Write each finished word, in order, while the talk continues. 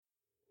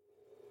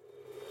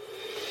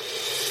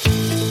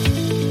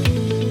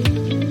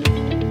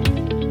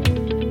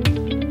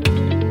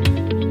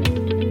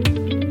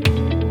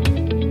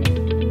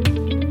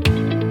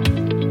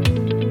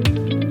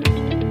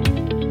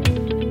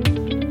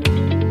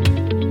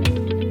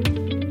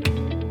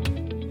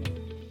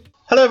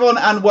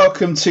everyone, and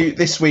welcome to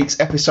this week's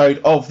episode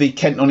of the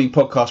Kent Nonny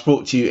podcast,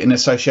 brought to you in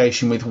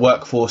association with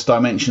Workforce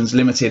Dimensions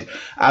Limited.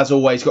 As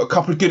always, got a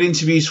couple of good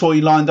interviews for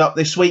you lined up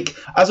this week.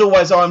 As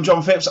always, I'm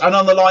John Phipps, and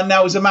on the line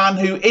now is a man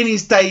who, in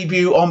his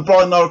debut on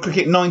Blind Lara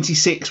Cricket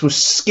 96, was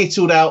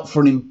skittled out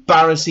for an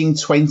embarrassing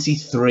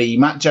 23.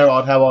 Matt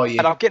Gerard, how are you?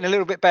 And I'm getting a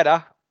little bit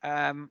better.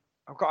 I've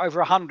got over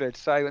 100,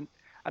 so and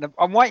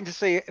I'm waiting to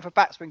see if a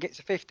batsman gets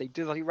a 50.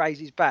 Does he raise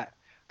his bat?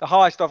 The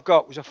highest I've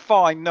got was a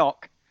fine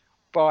knock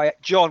by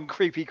John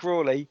Creepy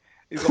Crawley,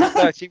 who got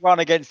 31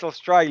 against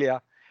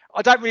Australia.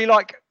 I don't really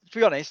like, to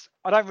be honest,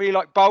 I don't really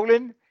like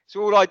bowling. So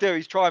all I do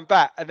is try and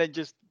bat and then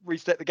just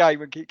reset the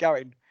game and keep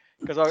going.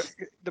 Because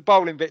the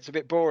bowling bit's a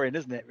bit boring,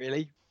 isn't it,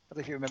 really? I don't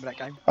know if you remember that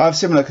game. I have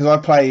similar, because I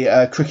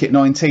play Cricket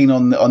 19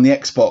 on the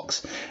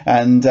Xbox,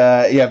 and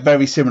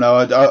very similar.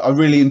 I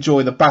really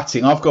enjoy the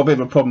batting. I've got a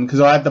bit of a problem because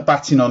I had the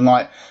batting on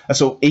like a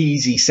sort of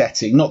easy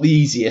setting, not the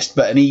easiest,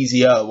 but an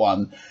easier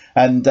one.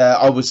 And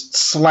I was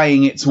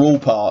slaying it to all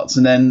parts,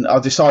 and then I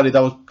decided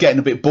I was getting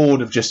a bit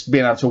bored of just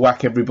being able to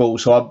whack every ball,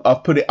 so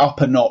I've put it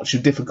up a notch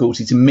of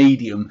difficulty to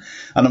medium,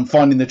 and I'm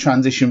finding the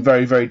transition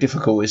very, very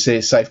difficult,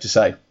 it's safe to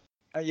say.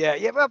 But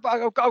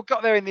I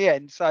got there in the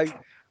end, so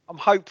I'm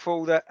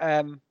hopeful that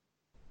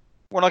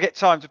when I get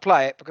time to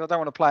play it, because I don't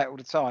want to play it all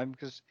the time,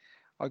 because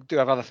I do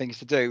have other things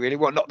to do, really.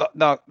 Well, not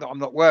I'm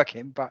not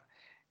working, but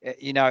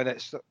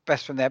that's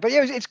best from there. But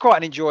yeah, it's quite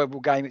an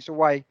enjoyable game. It's a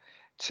way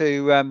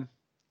to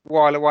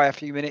while away a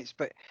few minutes,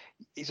 but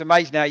it's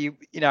amazing how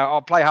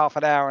I'll play half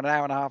an hour and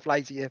a half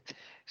later, you're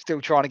still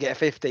trying to get a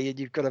 50 and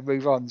you've got to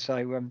move on. So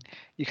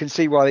you can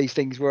see why these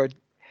things were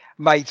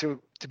made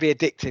to be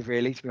addictive,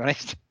 really, to be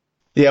honest.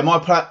 Yeah,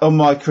 on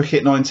my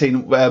Cricket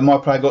 19, my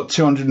player got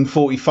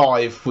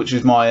 245, which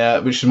is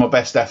my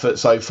best effort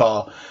so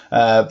far.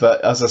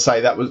 But as I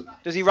say, that was.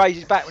 Does he raise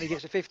his bat when he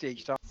gets a 50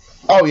 each time?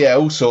 Oh yeah,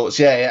 all sorts.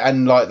 Yeah,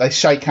 and like they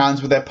shake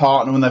hands with their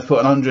partner when they've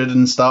put 100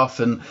 and stuff,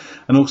 and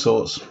all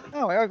sorts.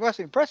 Oh, that's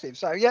impressive.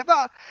 So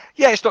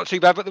it's not too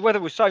bad. But the weather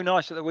was so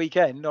nice at the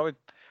weekend.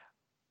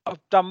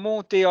 I've done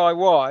more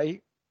DIY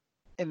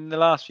in the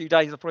last few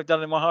days than I've probably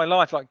done in my whole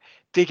life, like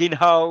digging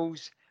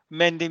holes,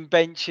 mending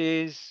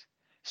benches,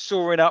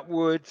 sawing up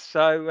wood.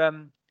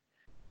 So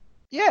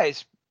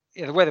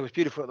the weather was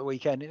beautiful at the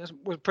weekend. It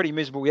was pretty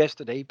miserable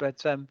yesterday,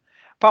 but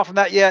apart from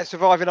that,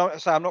 surviving.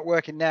 So I'm not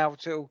working now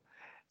till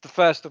the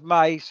 1st of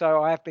May,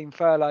 so I have been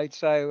furloughed.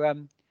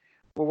 So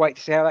we'll wait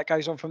to see how that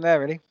goes on from there,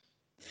 really.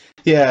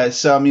 Yeah,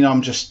 so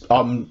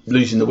I'm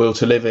losing the will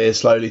to live here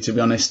slowly, to be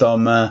honest.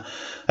 I'm at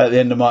the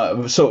end of my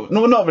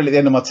not really at the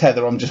end of my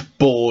tether. I'm just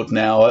bored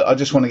now. I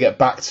just want to get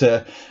back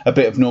to a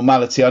bit of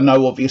normality. I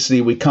know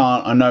obviously we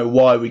can't. I know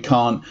why we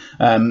can't.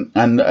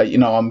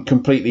 I'm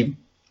completely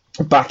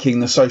backing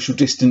the social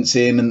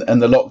distancing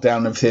and the lockdown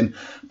and everything.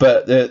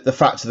 But the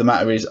fact of the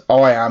matter is,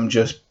 I am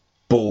just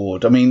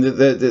bored. I mean,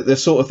 the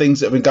sort of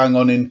things that have been going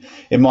on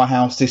in my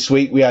house this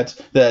week. We had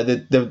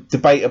the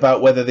debate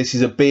about whether this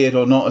is a beard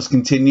or not has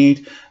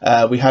continued.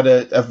 We had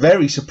a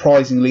very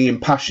surprisingly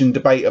impassioned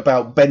debate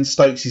about Ben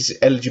Stokes'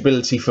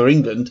 eligibility for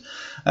England,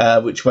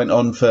 which went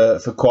on for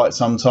quite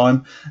some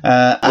time.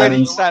 Where do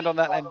you stand on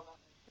that then?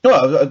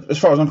 Well, as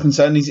far as I'm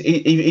concerned,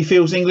 he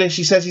feels English.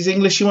 He says he's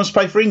English. He wants to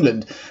play for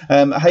England.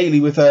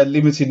 Haley, with her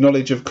limited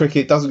knowledge of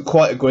cricket, doesn't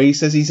quite agree. He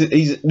says he's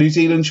New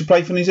Zealand should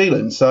play for New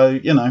Zealand. So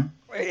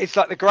it's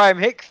like the Graham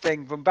Hicks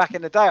thing from back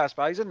in the day, I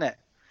suppose, isn't it?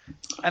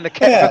 And the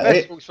Kent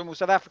festivals from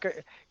South Africa.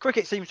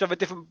 Cricket seems to have a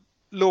different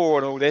law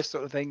and all this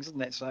sort of things,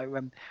 isn't it?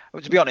 So,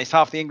 to be honest,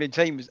 half the England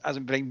team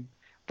hasn't been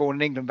born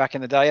in England back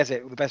in the day, has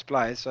it? All the best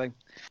players. So.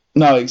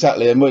 No,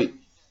 exactly. And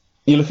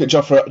you look at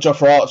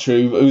Jofra Archer,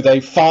 who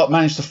they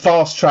managed to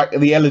fast track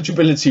the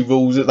eligibility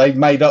rules that they've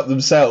made up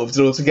themselves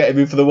in order to get him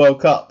in for the World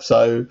Cup.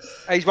 So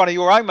he's one of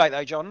your own, mate,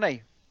 though, John, isn't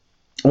he?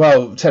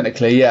 Well,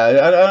 technically, yeah.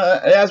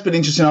 It has been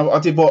interesting. I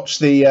did watch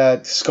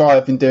the Sky.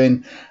 I've been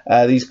doing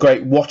these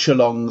great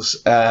watch-alongs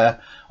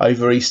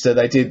over Easter.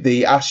 They did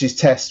the Ashes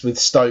Test with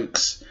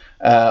Stokes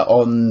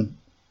on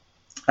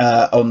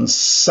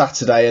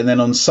Saturday, and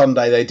then on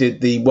Sunday they did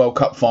the World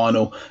Cup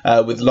final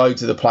with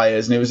loads of the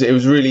players, and it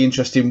was a really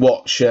interesting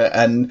watch.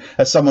 And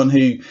as someone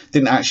who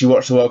didn't actually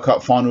watch the World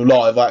Cup final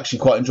live, I actually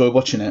quite enjoyed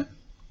watching it.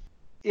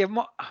 Yeah,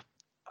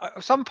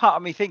 some part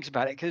of me thinks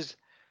about it because,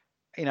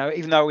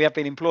 even though we have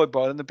been employed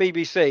by them, the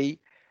BBC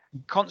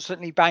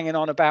constantly banging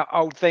on about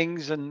old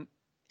things and,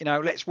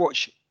 let's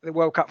watch the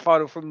World Cup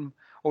final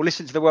or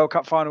listen to the World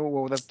Cup final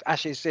or the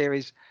Ashes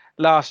series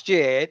last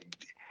year.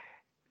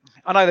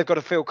 I know they've got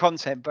to fill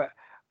content, but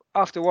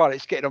after a while,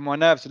 it's getting on my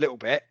nerves a little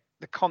bit.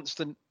 The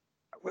constant,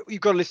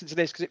 you've got to listen to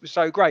this because it was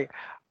so great.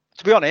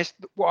 To be honest,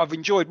 what I've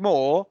enjoyed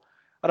more,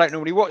 I don't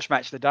normally watch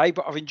Match of the Day,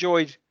 but I've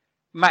enjoyed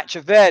Match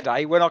of their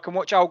Day when I can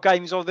watch old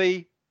games of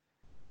the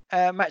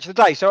Match of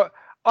the Day. So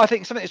I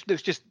think something that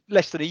was just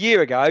less than a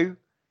year ago,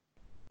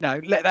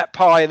 let that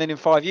pie, and then in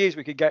 5 years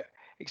we could get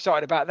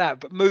excited about that.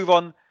 But move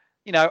on,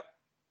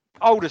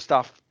 older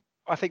stuff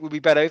I think would be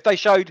better. If they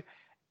showed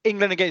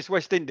England against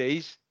West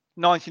Indies,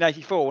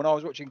 1984, when I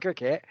was watching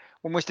cricket,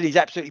 when West Indies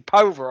absolutely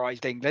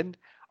pulverised England,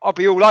 I'd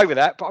be all over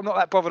that. But I'm not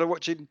that bothered of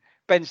watching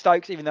Ben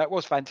Stokes, even though it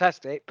was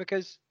fantastic,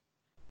 because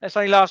that's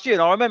only last year,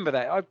 and I remember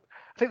that. I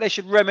think they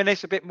should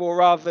reminisce a bit more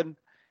rather than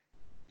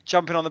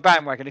jumping on the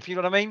bandwagon, if you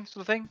know what I mean,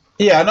 sort of thing.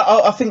 Yeah, and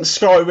I think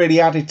Sky really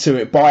added to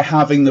it by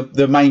having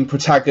the main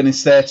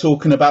protagonist there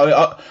talking about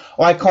it.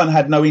 I kind of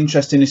had no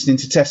interest in listening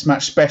to Test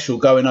Match Special,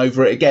 going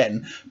over it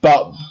again,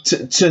 but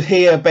to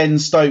hear Ben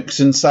Stokes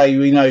and say,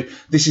 you know,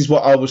 this is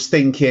what I was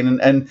thinking,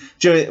 and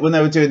when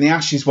they were doing the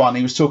Ashes one,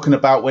 he was talking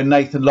about when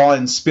Nathan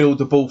Lyon spilled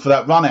the ball for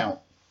that run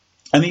out,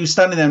 and he was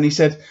standing there and he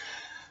said,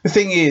 the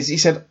thing is, he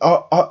said,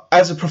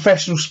 as a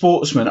professional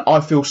sportsman, I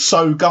feel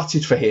so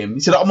gutted for him.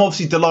 He said, I'm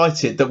obviously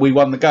delighted that we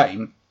won the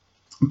game,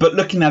 but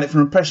looking at it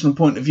from a professional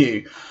point of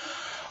view,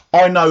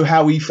 I know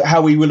how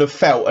he will have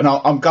felt, and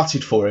I'm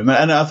gutted for him.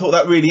 And I thought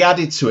that really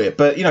added to it.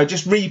 But, you know,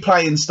 just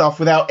replaying stuff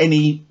without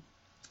any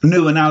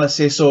new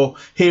analysis or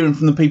hearing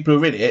from the people who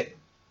read it,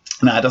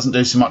 no, it doesn't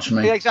do so much for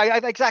me. Yeah,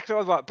 exactly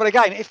right. But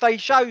again, if they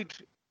showed,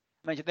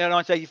 mentioned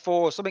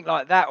 1984 or something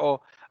like that,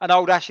 or an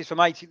old Ashes from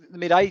the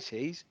mid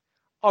 80s,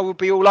 I would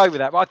be all over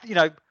that. But, you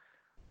know,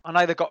 I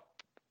know they've got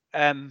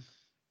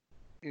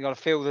you got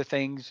to feel the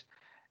things.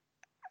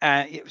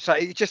 So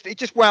it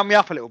just wound me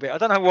up a little bit. I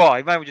don't know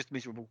why. Maybe I'm just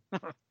miserable.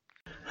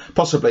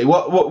 Possibly.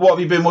 What have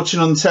you been watching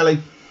on the telly?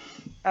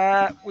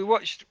 We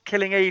watched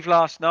Killing Eve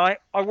last night.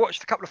 I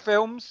watched a couple of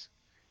films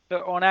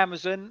that are on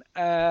Amazon.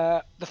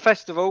 The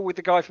Festival with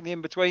the guy from The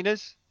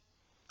Inbetweeners.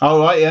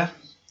 Oh, right, yeah.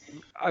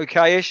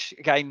 Okay-ish.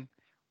 Again,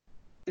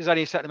 there's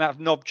only a certain amount of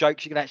knob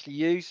jokes you can actually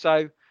use.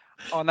 So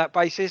on that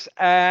basis.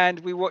 And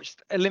we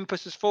watched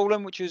Olympus Has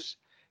Fallen, which is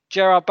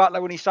Gerard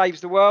Butler when he saves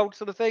the world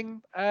sort of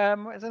thing. Is there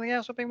anything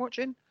else I've been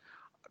watching?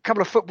 A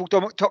couple of football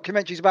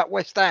documentaries about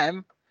West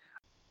Ham.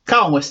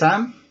 Come on, West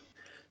Ham.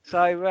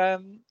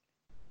 So,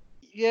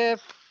 yeah,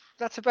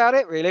 that's about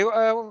it, really.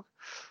 What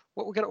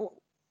we're gonna,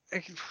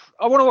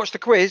 I want to watch the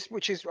quiz,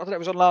 which is, I think it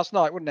was on last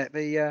night, wasn't it?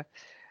 The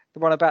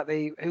one about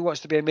the Who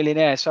Wants to Be a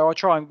Millionaire. So I'll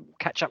try and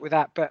catch up with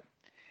that, but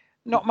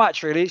not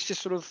much really. It's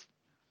just sort of,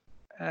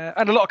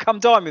 and a lot of Come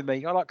Dine With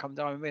Me. I like Come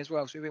Dine With Me as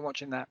well, so we've been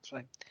watching that.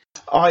 So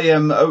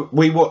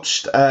we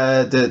watched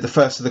the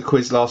first of the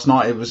quiz last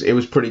night. It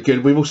was pretty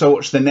good. We've also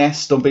watched The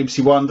Nest on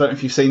BBC One. Don't know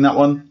if you've seen that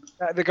one.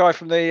 The guy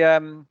from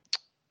the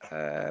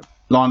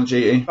Line of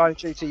Duty. Line of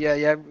Duty,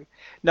 yeah.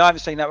 No, I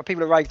haven't seen that, but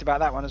people have raved about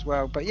that one as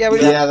well. But yeah,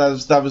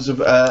 that was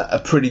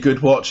a pretty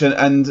good watch,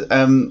 and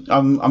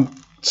I'm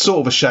sort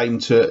of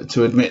ashamed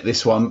to admit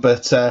this one,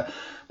 but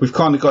we've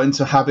kind of got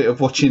into a habit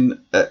of watching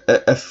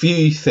a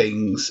few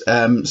things.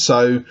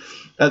 So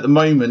at the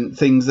moment,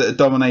 things that are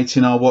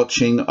dominating our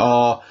watching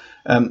are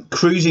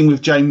Cruising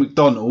with Jane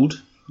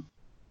McDonald.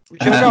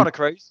 Would you go on a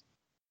cruise?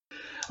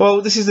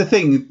 Well, this is the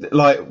thing.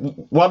 Like,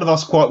 one of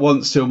us quite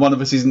wants to, and one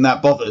of us isn't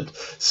that bothered.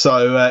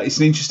 So it's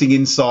an interesting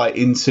insight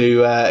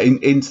into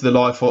the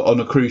life on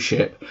a cruise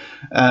ship.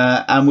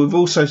 And we've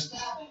also.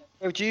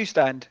 Where do you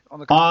stand on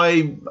the cruise?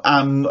 I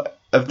am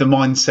of the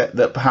mindset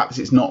that perhaps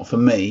it's not for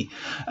me,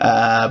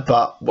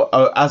 but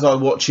as I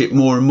watch it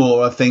more and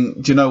more, I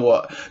think, do you know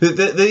what?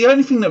 The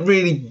only thing that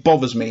really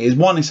bothers me is,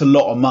 one, it's a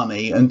lot of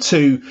money, and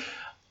two,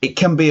 it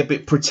can be a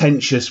bit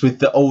pretentious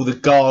with all the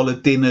gala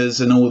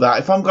dinners and all that.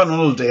 If I'm going on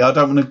holiday, I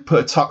don't want to put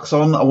a tux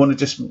on. I want to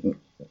just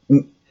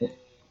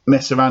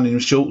mess around in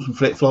shorts and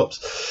flip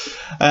flops.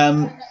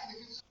 Well,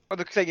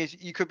 the thing is,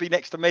 you could be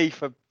next to me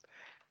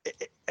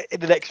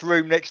in the next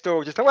room next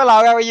door, just hello,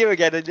 how are you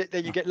again? And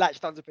then you get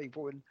latched onto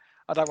people, and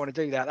I don't want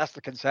to do that. That's the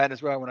concern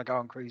as well when I go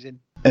on cruising.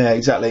 Yeah,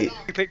 exactly.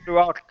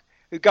 People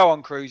who go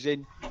on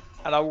cruising,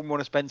 and I wouldn't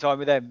want to spend time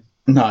with them.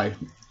 No.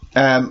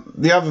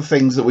 The other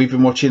things that we've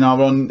been watching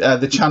are on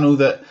the channel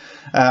that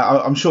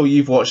I'm sure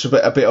you've watched a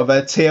bit of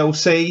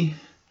TLC.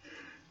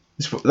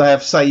 They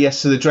have Say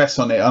Yes to the Dress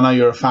on it. I know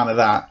you're a fan of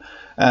that.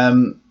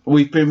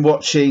 We've been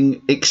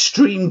watching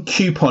Extreme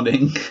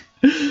Couponing.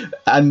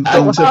 And I'd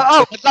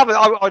love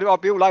it.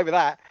 I'd be all over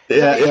that.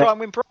 Yeah, Try and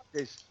win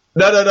prizes.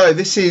 No.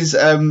 This is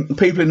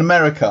people in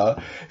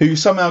America who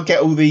somehow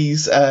get all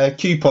these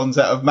coupons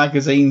out of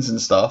magazines and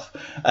stuff,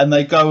 and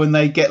they go and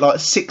they get like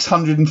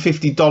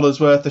 $650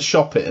 worth of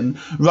shopping,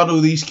 run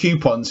all these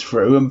coupons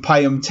through, and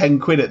pay them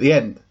 £10 at the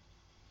end.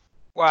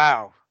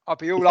 Wow, I'd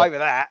be all over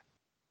that.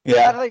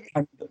 Yeah.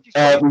 You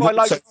buy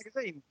loads of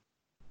magazines.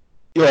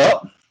 Yeah.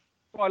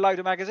 Buy a load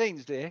of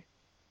magazines, do you?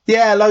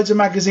 Yeah, loads of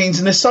magazines,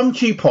 and there's some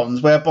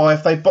coupons whereby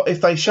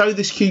if they show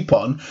this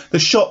coupon, the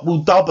shop will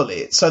double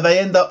it. So they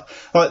end up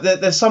like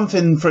there's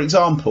something, for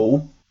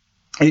example,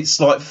 it's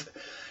like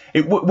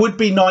it would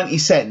be 90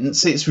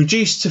 cents. It's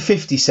reduced to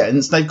 50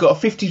 cents. They've got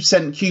a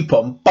 50%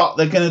 coupon, but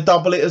they're going to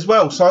double it as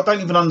well. So I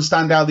don't even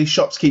understand how these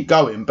shops keep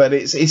going, but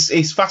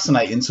it's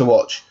fascinating to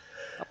watch.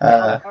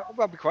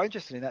 I'll be quite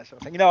interested in that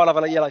sort of thing. You know, I'll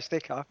have a yellow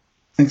sticker.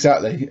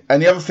 Exactly.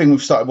 And the other thing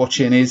we've started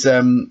watching is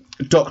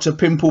Dr.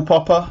 Pimple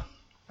Popper.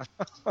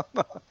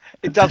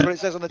 It does what it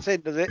says on the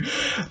tin, does it?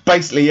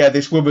 Basically, yeah,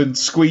 this woman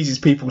squeezes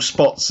people's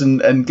spots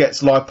and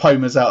gets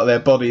lipomas out of their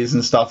bodies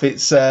and stuff.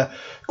 It's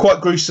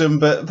quite gruesome,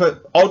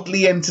 but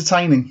oddly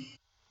entertaining.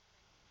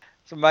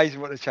 It's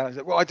amazing what the challenge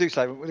is. Well, I do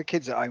say, with the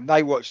kids at home,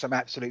 they watch some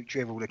absolute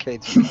drivel, the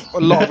kids. A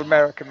lot of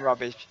American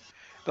rubbish.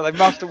 that they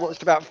must have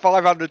watched about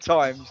 500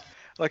 times.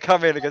 They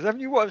come in and goes,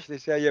 "Haven't you watched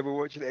this?" Yeah, we're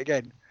watching it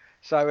again.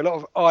 So a lot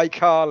of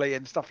iCarly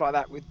and stuff like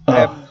that with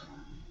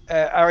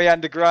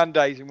Ariana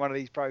Grande's in one of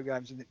these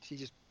programs, and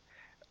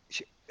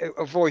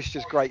her voice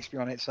just grates me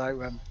on it.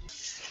 So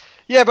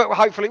yeah, but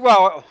hopefully,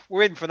 well,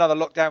 we're in for another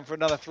lockdown for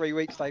another 3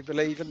 weeks, they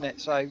believe, isn't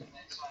it? So,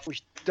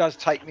 which does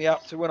take me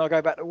up to when I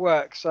go back to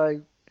work.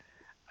 So,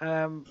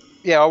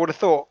 yeah, I would have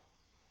thought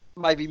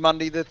maybe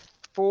Monday the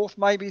 4th,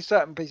 maybe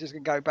certain pieces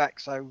can go back.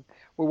 So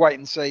we'll wait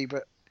and see.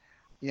 But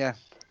yeah,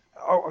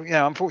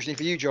 unfortunately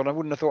for you, John, I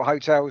wouldn't have thought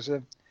hotels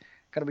are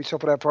going to be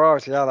top of their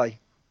priority, are they?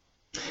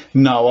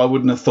 No, I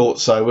wouldn't have thought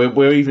so.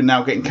 We're even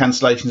now getting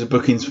cancellations of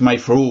bookings for May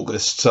for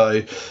August,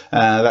 so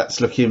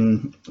that's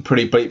looking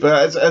pretty bleak.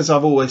 But as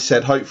I've always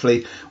said,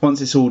 hopefully once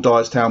this all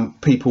dies down,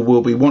 people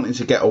will be wanting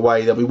to get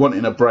away. They'll be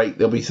wanting a break.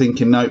 They'll be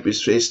thinking, nope,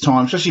 it's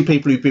time. Especially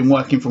people who've been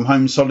working from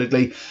home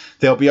solidly.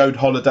 There'll be owed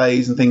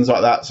holidays and things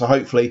like that. So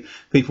hopefully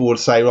people will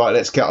say, right,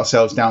 let's get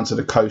ourselves down to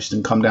the coast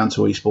and come down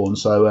to Eastbourne.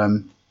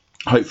 So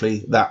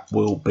hopefully that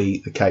will be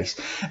the case.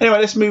 Anyway,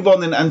 let's move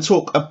on then and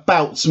talk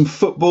about some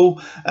football.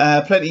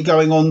 Plenty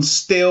going on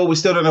still. We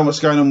still don't know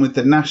what's going on with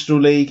the National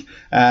League,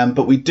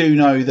 but we do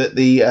know that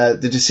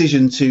the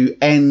decision to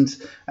end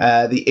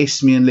the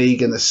Isthmian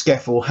League and the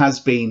SCEFL has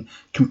been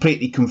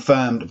completely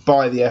confirmed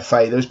by the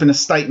FA. There's been a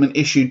statement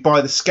issued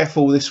by the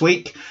SCEFL this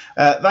week.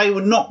 They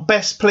were not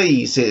best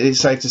pleased, it's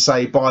safe to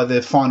say, by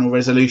the final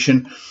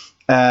resolution.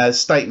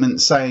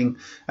 Statement saying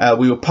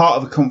we were part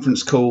of a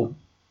conference call.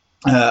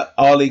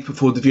 Our league put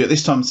forward the view at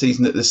this time of the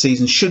season that the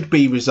season should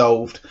be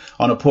resolved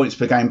on a points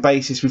per game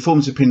basis. We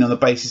formed an opinion on the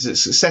basis that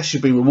success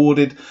should be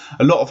rewarded.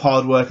 A lot of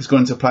hard work has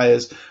gone into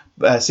players'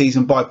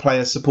 season by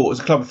players, supporters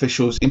and club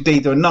officials.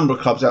 Indeed, there are a number of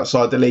clubs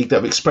outside the league that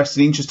have expressed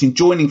an interest in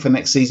joining for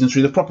next season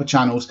through the proper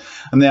channels,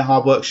 and their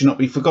hard work should not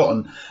be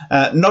forgotten.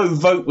 No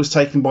vote was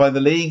taken by the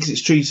leagues.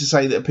 It's true to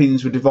say that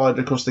opinions were divided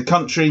across the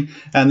country,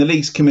 and the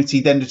leagues committee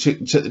then took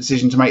the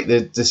decision to make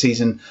the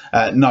season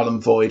null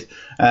and void.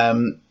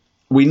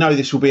 We know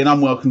this will be an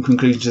unwelcome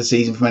conclusion to the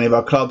season for many of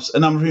our clubs. A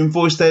number of whom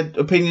voiced their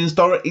opinions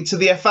directly to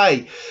the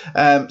FA.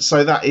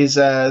 So that is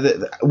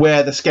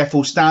where the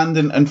SCEFL stand,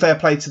 and fair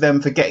play to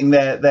them for getting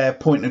their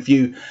point of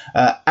view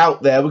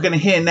out there. We're going to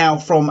hear now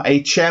from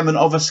a chairman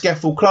of a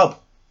SCEFL club.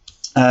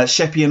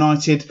 Sheppey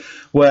United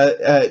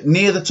were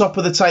near the top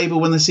of the table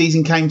when the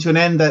season came to an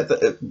end.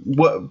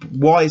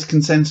 Wise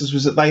consensus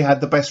was that they had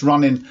the best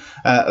running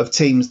of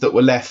teams that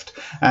were left,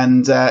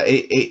 and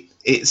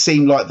it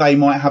seemed like they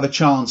might have a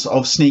chance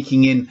of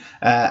sneaking in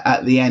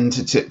at the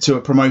end to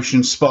a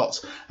promotion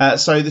spot.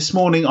 So this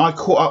morning I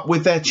caught up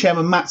with their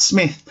chairman, Matt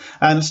Smith,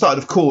 and I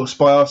started, of course,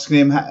 by asking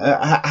him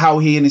how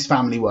he and his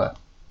family were.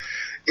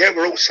 Yeah,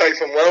 we're all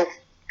safe and well.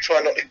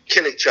 Try not to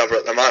kill each other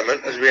at the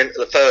moment as we enter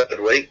the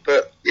third week,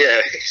 but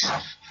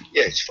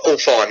it's all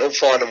fine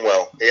and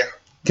well. Yeah.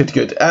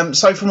 Good.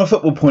 So from a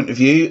football point of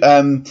view,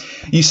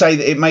 you say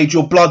that it made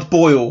your blood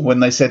boil when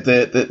they said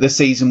that the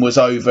season was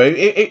over.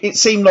 It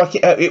seemed like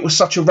it was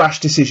such a rash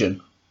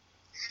decision.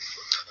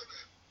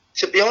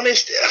 To be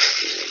honest,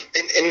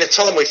 in the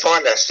time we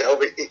find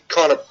ourselves, it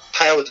kind of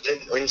pales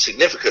into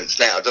insignificance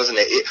now, doesn't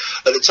it?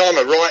 At the time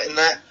of writing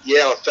that,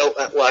 yeah, I felt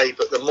that way,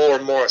 but the more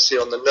and more I see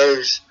on the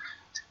news,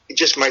 it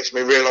just makes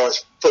me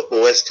realise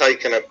football has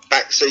taken a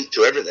back seat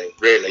to everything,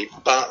 really.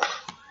 But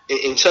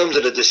in terms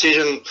of the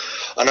decision,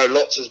 I know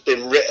lots has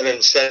been written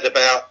and said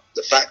about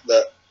the fact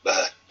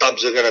that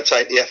clubs are going to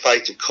take the FA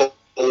to court,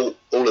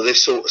 all of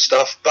this sort of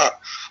stuff. But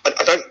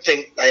I don't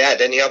think they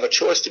had any other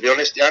choice, to be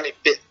honest. The only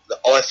bit that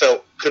I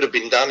felt could have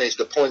been done is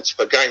the points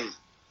per game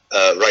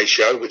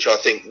ratio, which I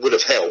think would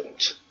have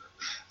helped.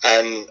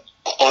 And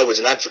I was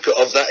an advocate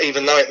of that,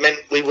 even though it meant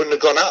we wouldn't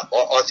have gone up.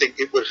 I think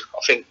it would.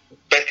 I think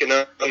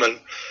Beckenham and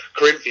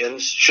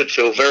Corinthians should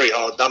feel very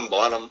hard done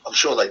by, and I'm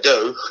sure they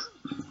do.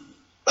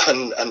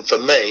 And for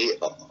me,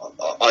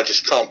 I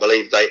just can't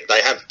believe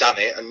they have done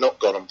it and not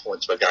gone on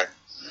points per game.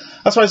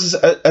 I suppose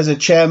as a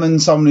chairman,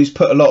 someone who's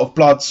put a lot of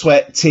blood,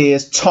 sweat,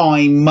 tears,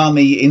 time,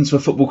 money into a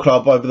football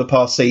club over the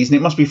past season,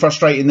 it must be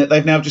frustrating that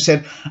they've now just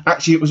said,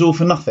 actually, it was all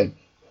for nothing.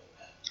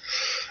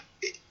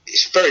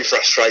 It's very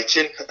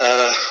frustrating.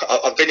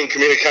 I've been in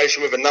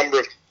communication with a number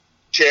of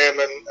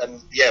chairmen,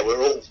 and yeah,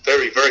 we're all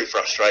very, very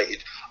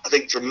frustrated. I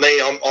think for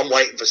me, I'm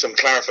waiting for some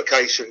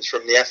clarifications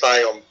from the FA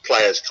on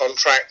players'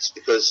 contracts,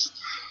 because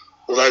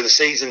although the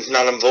season's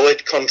null and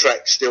void,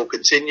 contracts still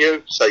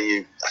continue. So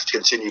you have to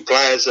continue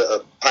players that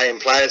are paying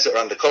players that are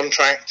under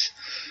contract.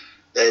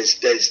 There's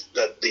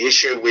the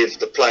issue with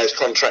the players'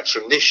 contracts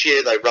from this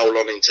year. They roll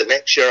on into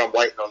next year. I'm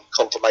waiting on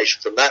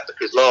confirmation from that,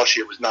 because last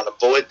year was null and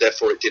void,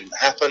 therefore it didn't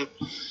happen.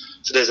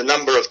 So there's a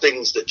number of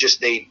things that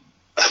just need,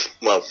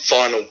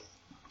 final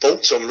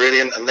thoughts on, really,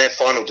 and their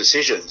final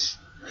decisions.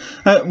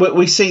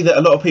 We see that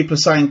a lot of people are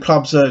saying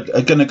clubs are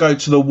going to go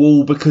to the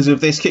wall because of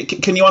this.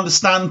 Can you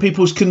understand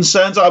people's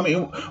concerns? I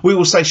mean, we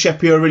will say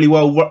Sheppey are a really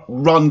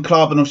well-run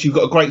club, and obviously you've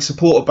got a great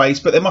supporter base,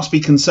 but there must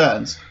be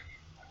concerns.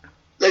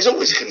 There's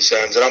always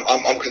concerns, and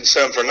I'm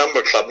concerned for a number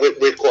of clubs.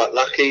 We're quite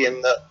lucky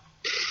in that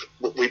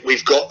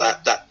we've got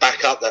that back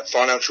backup, that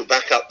financial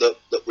backup that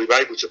we were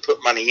able to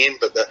put money in,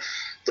 but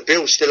the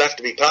bills still have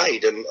to be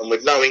paid, and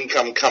with no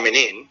income coming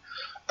in.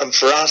 And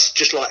for us,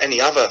 just like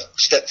any other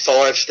Step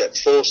 5, Step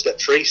 4, Step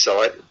 3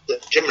 side,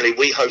 generally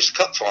we host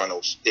cup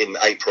finals in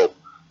April.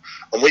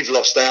 And we've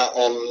lost out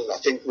on, I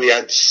think we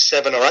had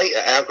 7 or 8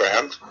 at our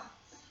ground,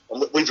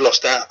 and we've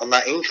lost out on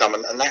that income,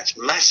 and that's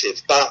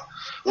massive. But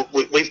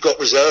we've got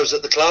reserves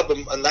at the club,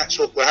 and that's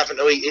what we're having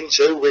to eat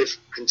into. We've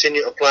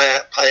continued to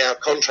pay our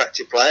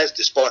contracted players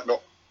despite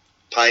not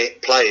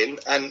playing,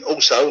 and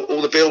also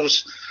all the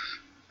bills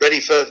ready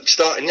for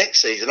starting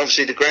next season.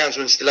 Obviously, the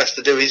groundsman still has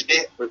to do his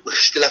bit. We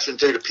still have to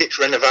do the pitch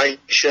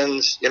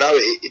renovations. You know,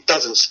 it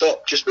doesn't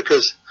stop just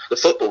because the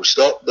football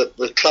stopped.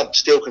 The club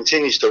still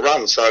continues to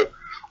run. So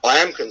I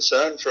am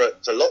concerned for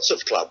lots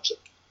of clubs.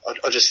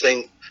 I just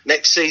think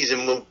next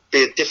season will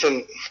be a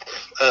different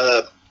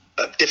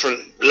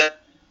leveler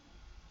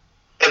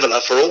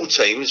for all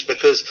teams,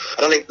 because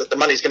I don't think that the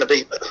money's going to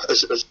be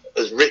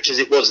as rich as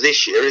it was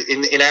this year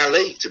in our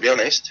league, to be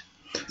honest.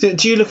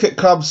 Do you look at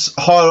clubs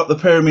higher up the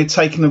pyramid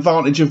taking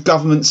advantage of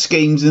government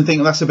schemes and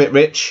think that's a bit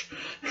rich?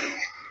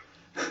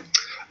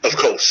 Of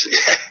course,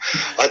 yeah.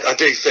 I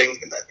do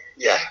think that,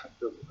 yeah,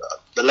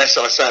 the less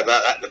I say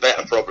about that, the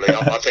better, probably.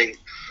 I think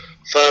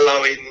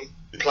furloughing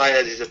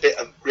players is a bit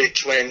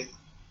rich when,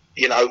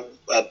 you know,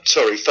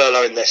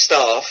 furloughing their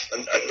staff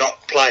and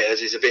not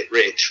players is a bit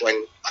rich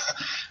when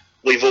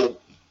we've all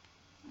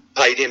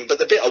paid in. But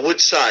the bit I would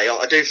say,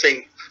 I do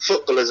think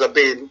footballers are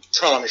being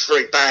tarnished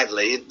very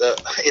badly,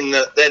 in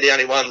that they're the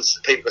only ones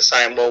people are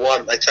saying, well, why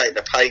don't they take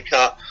the pay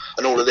cut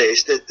and all of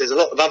this. There's a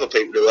lot of other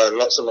people who earn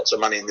lots and lots of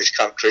money in this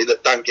country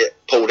that don't get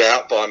pulled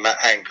out by Matt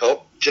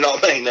Hancock. Do you know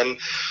what I mean? And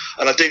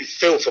I do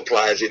feel for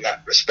players in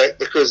that respect,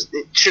 because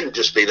it shouldn't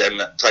just be them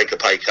that take a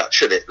pay cut,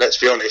 should it? Let's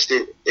be honest.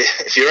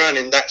 If you're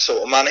earning that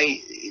sort of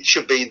money, it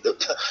should be the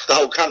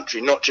whole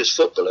country, not just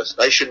footballers.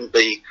 They shouldn't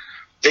be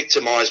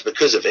victimised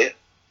because of it.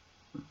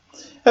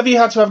 Have you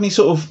had to have any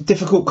sort of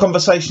difficult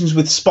conversations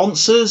with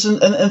sponsors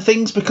and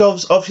things,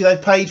 because obviously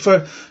they've paid for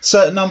a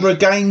certain number of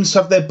games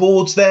to have their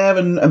boards there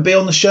and be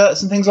on the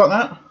shirts and things like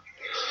that?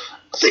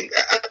 I think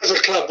as a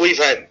club we've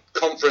had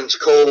conference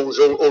calls,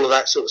 all of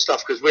that sort of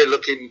stuff, because we're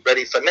looking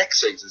ready for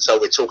next season. So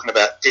we're talking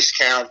about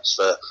discounts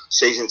for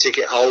season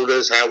ticket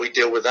holders, how we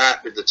deal with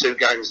that, with the 2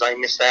 games they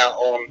missed out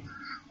on,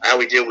 how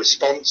we deal with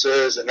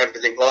sponsors and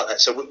everything like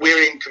that. So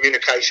we're in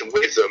communication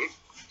with them,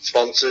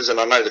 sponsors, and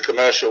I know the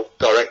commercial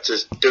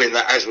director's doing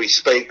that as we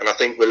speak, and I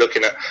think we're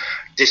looking at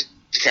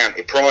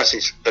discounted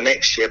prices for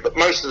next year. But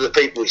most of the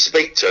people we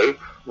speak to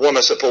want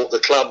to support the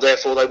club,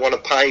 therefore they want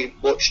to pay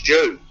what's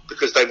due,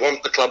 because they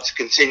want the club to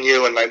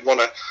continue and they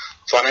want to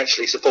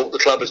financially support the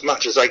club as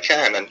much as they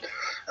can,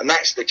 and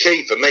that's the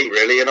key for me,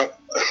 really. And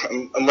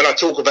when I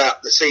talk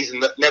about the season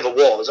that never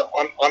was,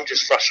 I'm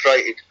just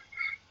frustrated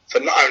for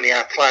not only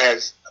our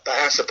players but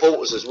our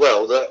supporters as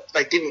well, that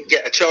they didn't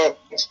get a chance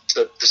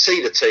to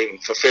see the team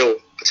fulfil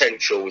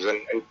potentials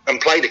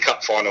and play the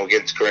cup final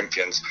against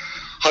Corinthians.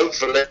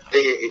 Hopefully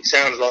it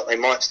sounds like they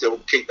might still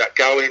keep that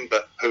going,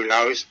 but who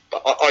knows.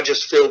 But I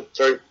just feel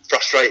very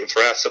frustrated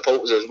for our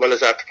supporters as well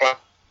as our players.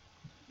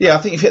 Yeah, I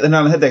think you've hit the nail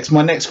on the head there, because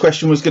my next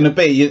question was going to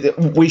be,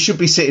 we should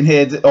be sitting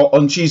here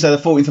on Tuesday the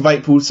 14th of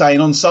April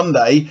saying on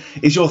Sunday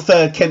is your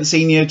 3rd Kent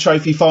Senior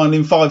Trophy final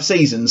in 5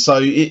 seasons. So,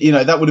 you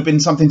know, that would have been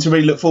something to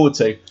really look forward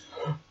to.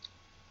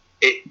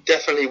 It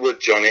definitely would,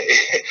 John.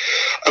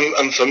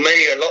 And for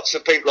me, lots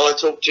of people I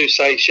talk to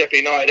say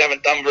Sheffield United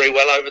haven't done very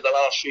well over the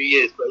last few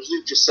years. But as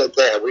you just said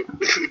there,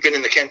 we've been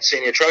in the Kent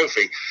Senior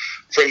Trophy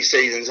 3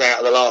 seasons out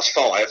of the last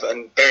 5.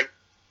 And bear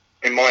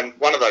in mind,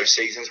 one of those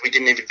seasons we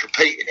didn't even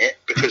compete in it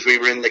because we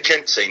were in the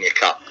Kent Senior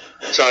Cup.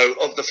 So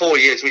of the 4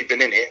 years we've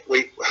been in it,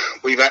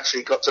 we've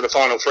actually got to the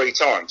final 3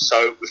 times.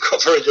 So we've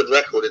got a very good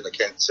record in the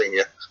Kent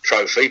Senior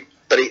Trophy.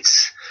 But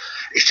it's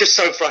just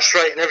so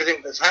frustrating,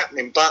 everything that's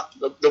happening. But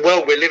the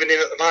world we're living in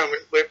at the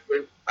moment,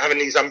 we're having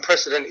these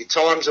unprecedented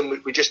times,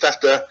 and we just have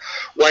to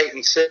wait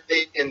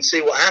and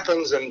see what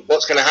happens and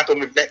what's going to happen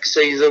with next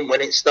season, when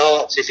it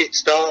starts, if it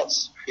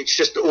starts. It's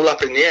just all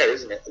up in the air,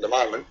 isn't it, at the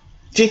moment?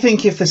 Do you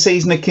think if the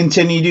season had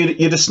continued,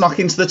 you'd have snuck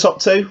into the top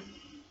 2?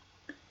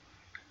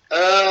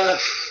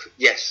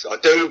 Yes, I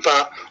do,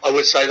 but I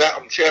would say that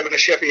I'm chairman of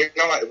Sheffield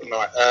United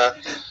tonight.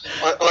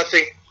 I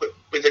think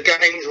with the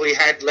games we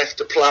had left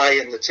to play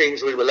and the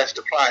teams we were left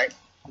to play,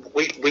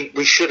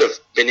 we should have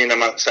been in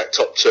amongst that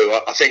top 2.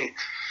 I think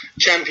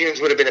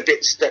champions would have been a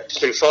bit steps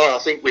too far. I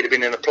think we'd have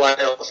been in a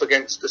play-off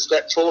against the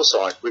Step 4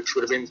 side, which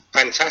would have been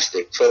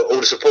fantastic for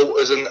all the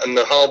supporters and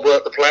the hard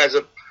work the players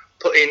have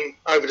put in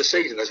over the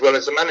season, as well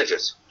as the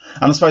managers.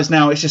 And I suppose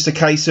now it's just a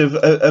case of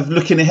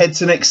looking ahead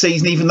to next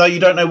season, even though you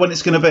don't know when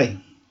it's going to be.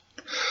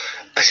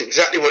 That's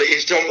exactly what it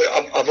is, John.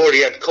 I've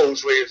already had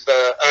calls with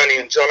Ernie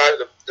and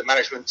Jono, the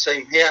management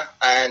team here,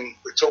 and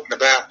we're talking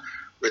about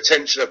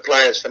retention of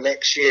players for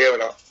next year,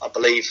 and I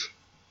believe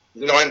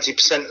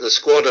 90% of the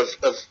squad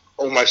have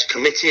almost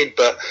committed,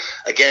 but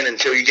again,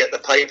 until you get the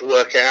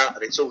paperwork out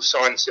and it's all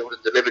signed, sealed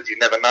and delivered, you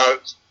never know.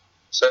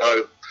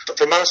 So, but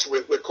from us,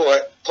 we're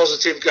quite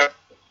positive going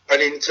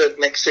into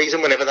next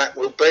season, whenever that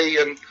will be.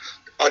 And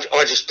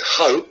I just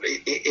hope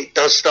it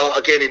does start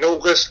again in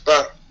August,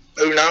 but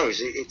who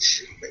knows?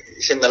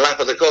 It's in the lap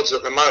of the gods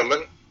at the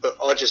moment. But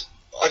I just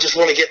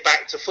want to get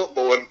back to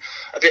football and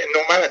a bit of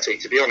normality,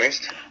 to be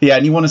honest. Yeah,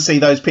 and you want to see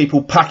those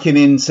people packing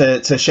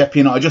into Sheffield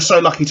United. You're so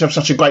lucky to have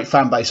such a great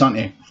fan base, aren't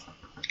you?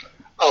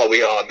 Oh,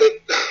 we are.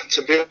 But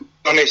to be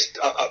honest,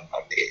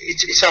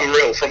 it's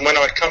unreal. From when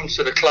I come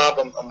to the club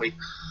and we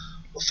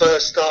were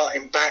first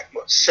starting back,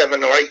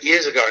 7 or 8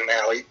 years ago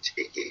now,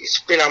 it's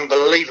been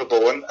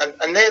unbelievable.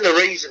 And they're the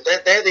reason.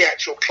 They're the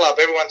actual club.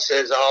 Everyone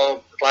says,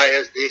 oh,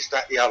 players, this,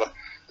 that, the other.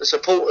 The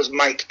supporters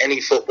make any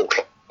football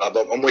club.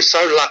 And we're so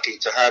lucky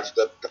to have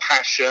the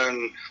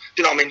passion.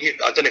 Do you know what I mean?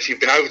 I don't know if you've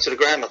been over to the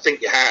ground. I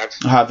think you have.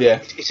 I have,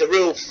 yeah. It's a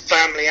real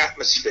family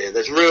atmosphere.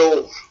 There's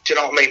real. Do you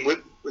know what I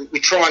mean? We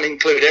try and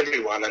include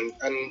everyone,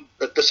 and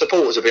the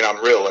supporters have been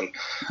unreal. And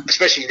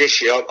especially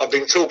this year, I've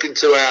been talking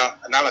to our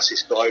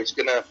analysis guy who's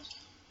going to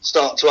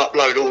start to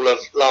upload all of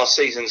last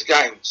season's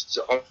games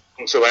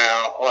onto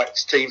our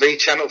ITV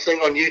channel thing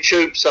on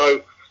YouTube.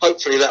 So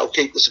hopefully that'll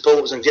keep the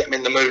supporters and get them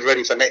in the mood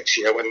ready for next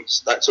year when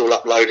that's all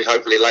uploaded,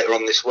 hopefully later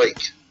on this week.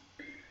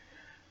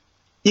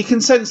 You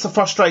can sense the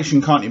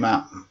frustration, can't you,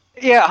 Matt?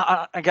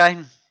 Yeah,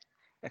 again,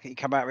 I think you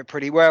come out of it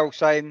pretty well,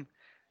 saying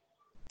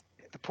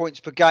the points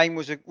per game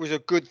was a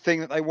good thing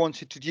that they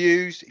wanted to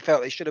use. He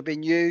felt they should have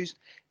been used.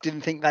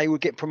 Didn't think they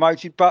would get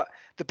promoted, but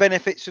the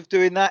benefits of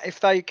doing that, if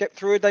they get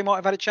through it, they might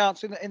have had a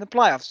chance in the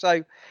playoffs.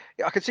 So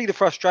I could see the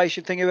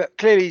frustration thing of it.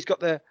 Clearly, he's got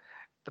the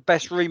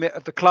best remit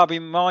of the club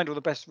in mind, or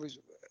the best of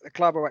the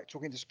club, or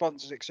talking to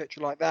sponsors,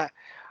 etc., like that.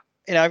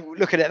 You know,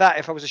 looking at that,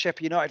 if I was a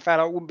Sheffield United fan,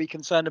 I wouldn't be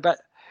concerned about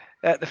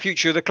the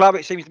future of the club.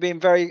 It seems to be in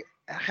very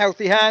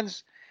healthy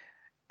hands.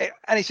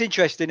 And it's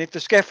interesting, if the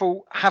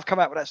SCEFL have come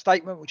out with that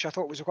statement, which I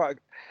thought was quite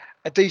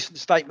a decent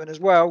statement as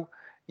well,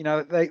 you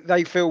know,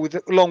 they feel,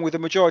 along with the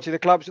majority of the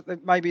clubs,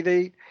 that maybe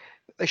they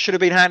should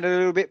have been handled a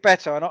little bit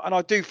better. And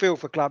I do feel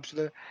for clubs,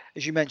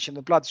 as you mentioned,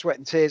 the blood, sweat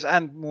and tears,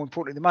 and more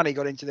importantly, the money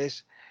got into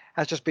this,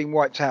 has just been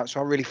wiped out. So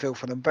I really feel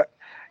for them. But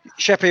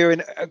Sheffield are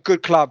in a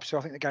good club, so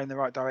I think they're going in the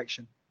right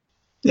direction.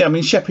 Yeah, I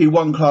mean, Sheffield,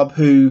 one club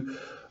who,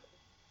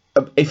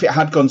 if it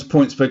had gone to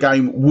points per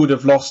game, would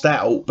have lost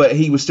out, but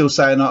he was still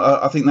saying,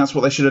 I think that's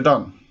what they should have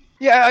done.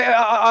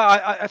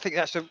 Yeah, I think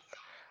that's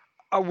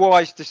a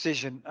wise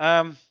decision.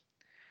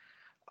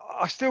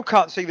 I still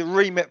can't see the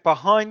remit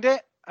behind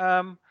it,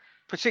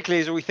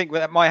 particularly as we think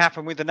that might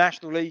happen with the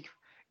National League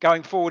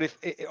going forward. If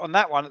on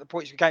that one, the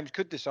points per games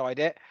could decide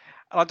it.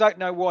 And I don't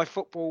know why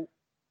football,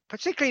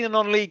 particularly in a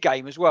non-league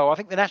game as well, I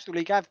think the National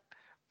League have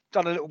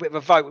done a little bit of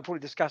a vote. We'll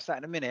probably discuss that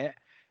in a minute.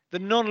 The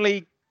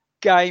non-league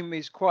game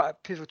is quite a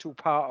pivotal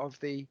part of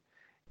the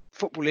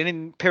footballing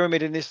in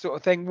pyramid and this sort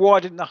of thing. Why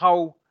didn't the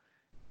whole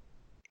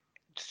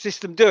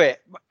system do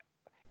it?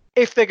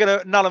 If they're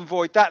going to null and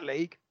void that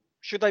league,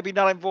 should they be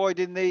null and void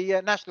in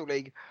the National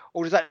League?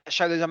 Or does that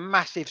show there's a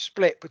massive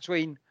split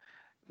between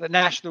the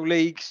National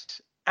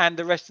Leagues and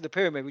the rest of the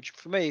pyramid, which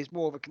for me is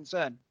more of a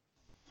concern?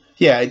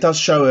 Yeah, it does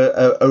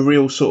show a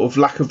real sort of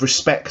lack of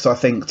respect, I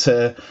think,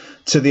 to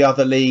the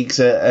other leagues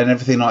and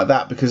everything like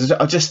that, because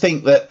I just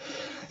think that,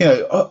 you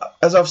know,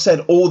 as I've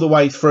said all the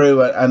way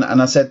through, and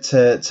I said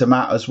to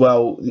Matt as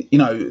well, you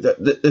know,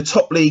 the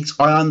top leagues,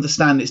 I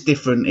understand it's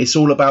different. It's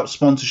all about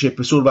sponsorship.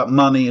 It's all about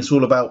money. It's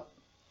all about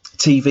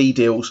TV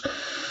deals.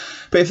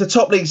 But if the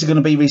top leagues are going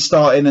to be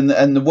restarting,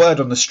 and the word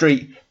on the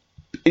street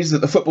is that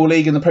the Football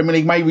League and the Premier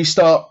League may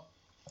restart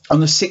on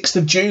the 6th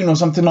of June or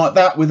something like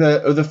that, with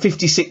a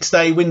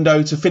 56-day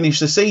window to finish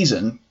the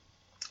season.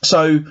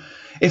 So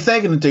if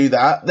they're going to do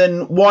that,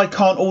 then why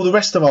can't all the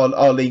rest of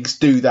our leagues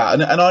do that?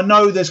 And I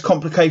know there's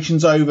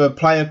complications over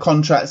player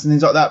contracts and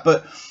things like that,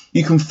 but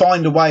you can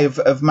find a way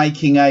of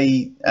making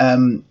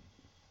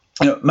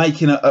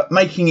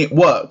making it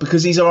work,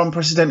 because these are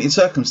unprecedented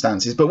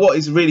circumstances. But what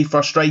is really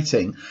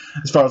frustrating,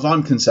 as far as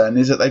I'm concerned,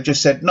 is that they've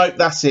just said, nope,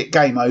 that's it,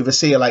 game over,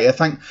 see you later,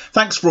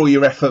 thanks for all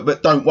your effort,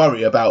 but don't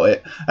worry about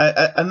it.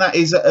 And that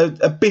is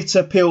a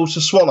bitter pill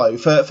to swallow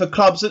for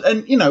clubs.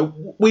 And you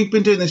know, we've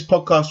been doing this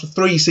podcast for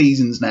 3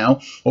 seasons now,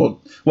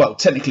 or well,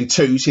 technically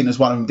 2, seeing as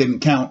one of them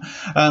didn't count,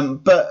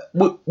 but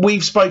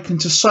we've spoken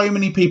to so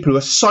many people who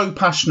are so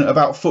passionate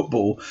about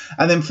football,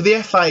 and then for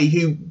the FA,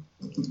 who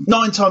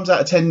 9 times out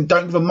of 10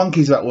 don't give a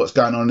monkeys about what's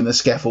going on in the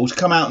SCEFL, to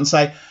come out and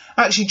say,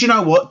 actually, do you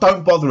know what,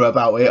 don't bother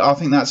about it. I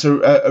think that's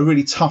a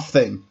really tough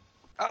thing.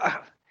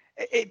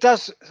 It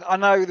does. I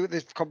know that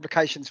there's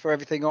complications for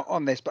everything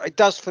on this, but it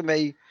does for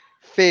me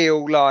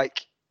feel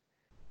like,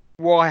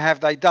 why have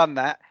they done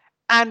that?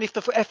 And if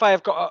the FA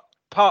have got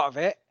a part of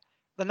it,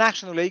 the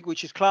National League,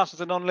 which is classed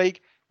as a non-league,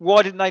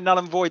 why didn't they null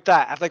and void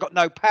that? Have they got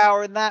no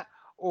power in that,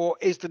 or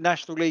is the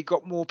National League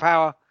got more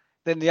power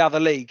than the other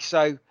leagues?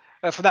 So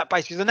from that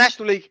basis, the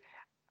National League,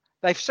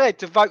 they've said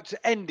to vote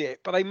to end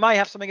it, but they may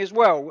have something as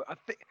well. I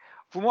think,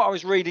 from what I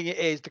was reading, it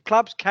is the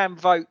clubs can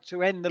vote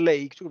to end the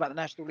league, talking about the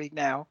National League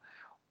now,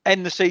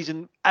 end the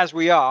season as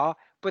we are,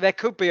 but there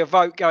could be a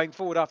vote going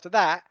forward after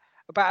that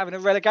about having a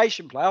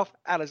relegation playoff,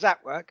 how does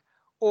that work,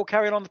 or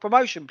carrying on the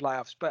promotion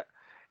playoffs. But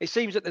it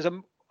seems that there's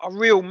a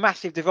real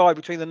massive divide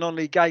between the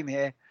non-league game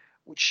here,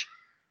 which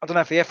I don't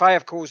know if the FA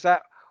have caused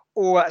that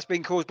or that's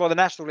been caused by the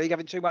National League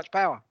having too much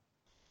power.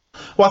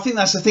 Well, I think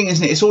that's the thing,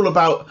 isn't it? It's all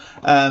about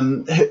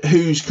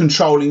who's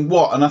controlling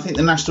what, and I think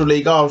the National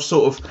League are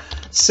sort of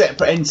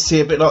separate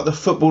entity, a bit like the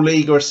Football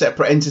League are a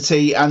separate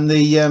entity, and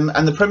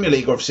the Premier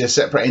League are obviously a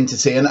separate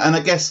entity, and I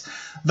guess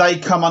they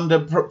come under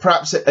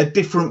perhaps a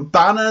different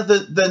banner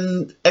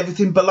than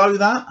everything below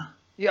that.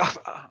 Yeah,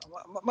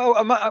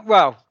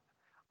 well,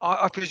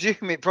 I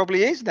presume it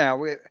probably is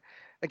now.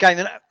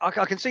 Again, I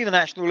can see the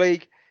National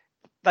League.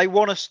 They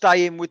want to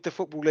stay in with the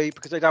Football League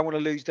because they don't want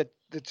to lose the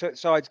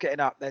sides getting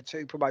up. Their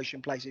 2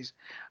 promotion places.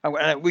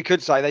 And we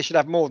could say they should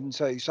have more than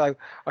 2. So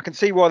I can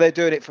see why they're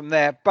doing it from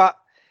there. But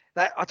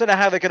I don't know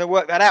how they're going to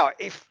work that out.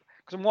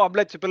 Because what I'm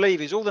led to believe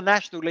is all the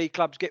National League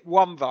clubs get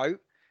 1 vote,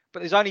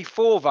 but there's only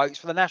 4 votes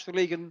for the National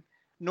League in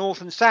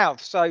North and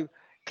South. So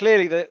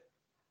clearly the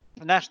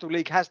National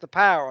League has the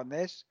power on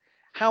this.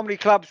 How many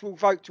clubs will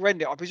vote to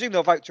end it? I presume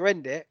they'll vote to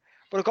end it,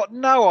 but I've got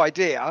no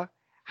idea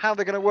how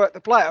they're going to work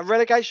the play. A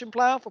relegation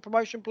playoff, a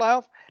promotion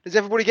playoff? Does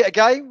everybody get a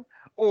game?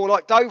 Or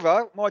like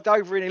Dover, my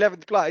Dover in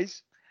 11th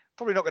place,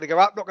 probably not going to go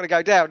up, not going to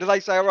go down. Do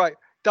they say, all right,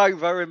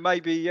 Dover and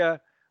maybe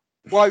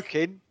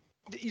Woking,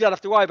 you don't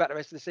have to worry about the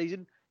rest of the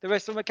season. The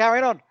rest of them are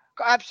carrying on.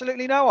 Got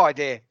absolutely no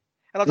idea.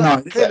 And I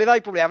don't know, clearly they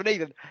probably haven't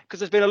either, because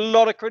there's been a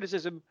lot of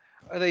criticism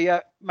of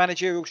the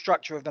managerial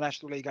structure of the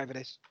National League over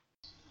this.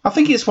 I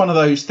think it's one of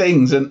those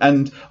things,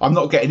 and I'm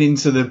not getting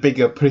into the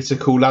bigger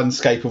political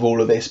landscape of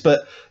all of this,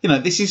 but,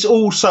 this is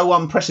all so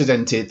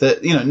unprecedented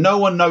that, no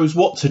one knows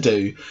what to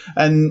do.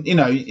 And,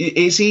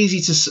 it's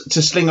easy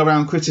to sling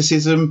around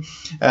criticism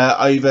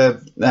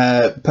over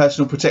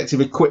personal protective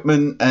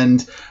equipment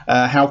and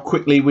how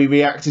quickly we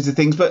reacted to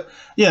things. But,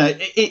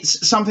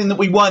 it's something that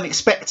we weren't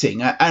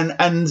expecting.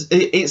 And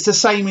it's the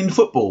same in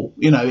football.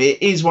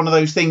 It is one of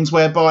those things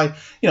whereby,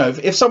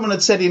 if someone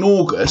had said in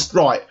August,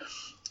 right,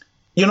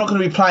 you're not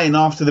going to be playing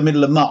after the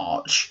middle of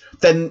March,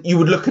 then you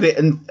would look at it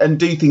and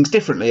do things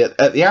differently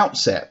at the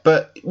outset.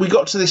 But we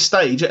got to this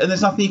stage and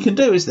there's nothing you can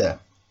do, is there?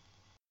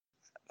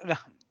 No,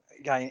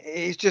 again,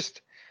 it's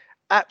just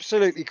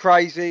absolutely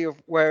crazy of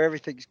where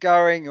everything's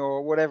going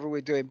or whatever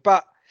we're doing.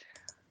 But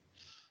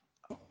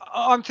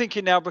I'm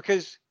thinking now,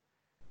 because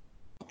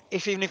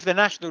even if the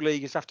National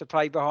Leaguers have to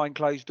play behind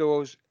closed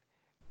doors,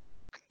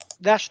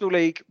 National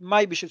League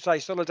maybe should say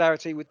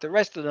solidarity with the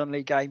rest of the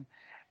non-league game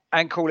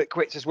and call it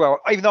quits as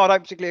well. Even though I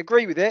don't particularly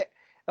agree with it,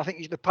 I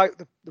think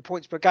the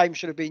points per game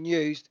should have been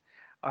used.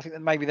 I think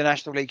that maybe the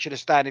National League should have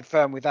standing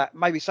firm with that.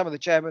 Maybe some of the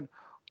chairmen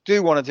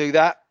do want to do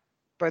that,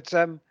 but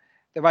there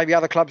may be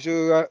other clubs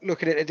who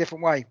look at it a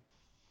different way.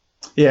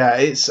 Yeah,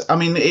 I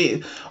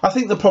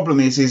think the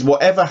problem is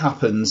whatever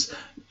happens,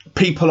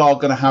 people are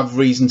going to have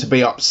reason to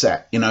be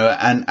upset,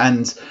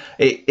 and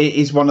it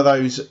is one of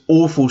those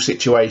awful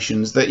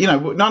situations that,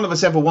 none of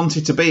us ever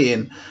wanted to be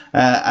in.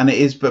 And it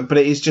is, but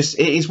it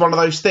is one of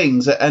those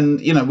things. And,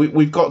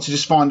 we've got to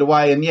just find a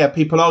way. And yeah,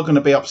 people are going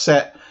to be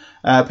upset.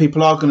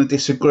 People are going to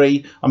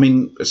disagree. I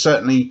mean,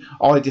 certainly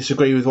I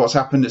disagree with what's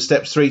happened at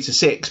steps 3 to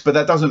 6, but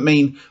that doesn't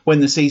mean when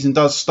the season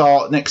does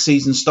start, next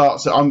season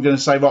starts, that I'm going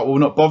to say, right, well, we're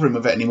not bothering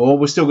with it anymore.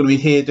 We're still going to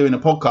be here doing a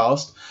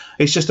podcast.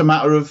 It's just a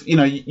matter of,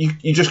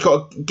 you just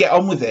got to get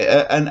on with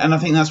it. And I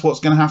think that's what's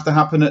going to have to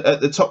happen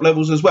at the top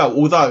levels as well.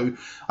 Although,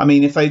 I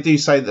mean, if they do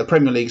say that the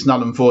Premier League's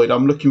null and void,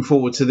 I'm looking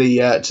forward to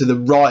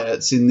the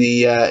riots in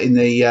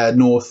the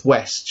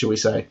northwest, shall we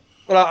say?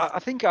 Well, I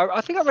think I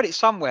read it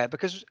somewhere,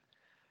 because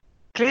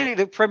clearly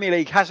the Premier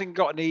League hasn't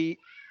got any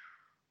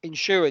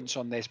insurance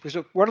on this, because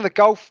one of the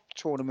golf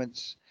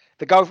tournaments,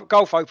 the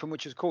Golf Open,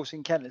 which is of course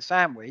in Kent and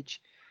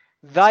Sandwich,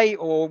 they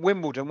or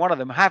Wimbledon, one of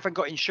them, have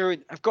got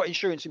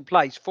insurance in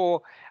place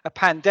for a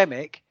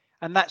pandemic,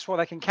 and that's why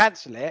they can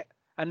cancel it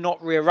and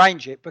not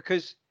rearrange it,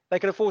 because they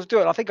can afford to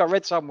do it. I think I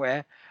read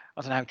somewhere,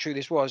 I don't know how true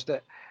this was,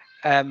 that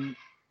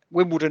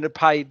Wimbledon had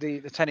paid, the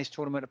tennis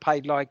tournament had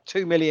paid like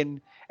 $2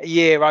 million a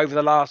year over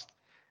the last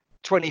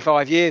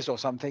 25 years or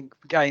something,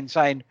 again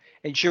saying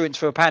insurance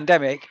for a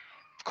pandemic.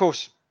 Of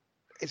course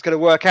it's going to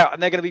work out,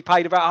 and they're going to be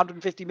paid about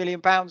 150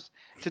 million pounds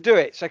to do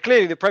it. So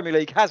clearly the Premier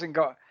League hasn't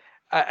got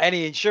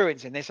any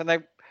insurance in this, and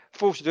they're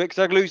forced to do it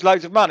because they lose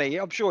loads of money.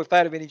 I'm sure if they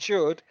had been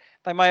insured,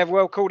 they may have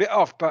well called it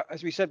off, but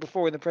as we said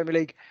before, in the Premier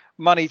League,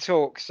 money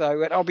talks.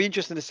 So I'll be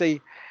interested to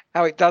see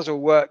how it does all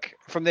work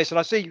from this. And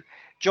I see,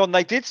 John,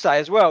 they did say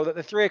as well that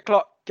the 3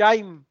 o'clock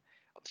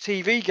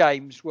TV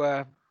games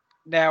were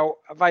now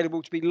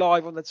available to be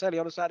live on the telly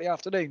on a Saturday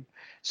afternoon.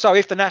 So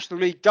if the National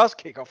League does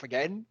kick off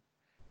again,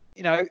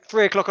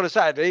 3 o'clock on a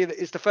Saturday,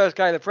 it's the first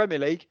game of the Premier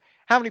League.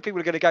 How many people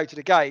are going to go to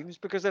the games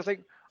because they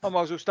think, I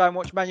might as well stay and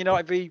watch Man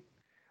United v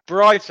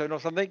Brighton or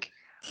something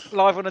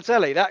live on the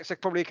telly? That's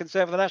probably a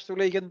concern for the National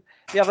League and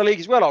the other league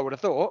as well, I would have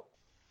thought.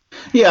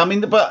 Yeah, I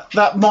mean, but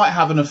that might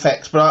have an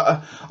effect.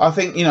 But I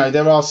think,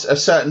 there are a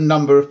certain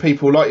number of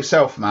people like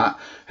yourself, Matt,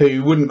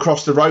 who wouldn't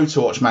cross the road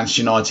to watch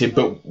Manchester United,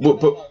 but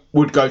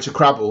would go to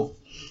Crabble.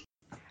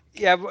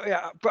 Yeah,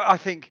 but I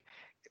think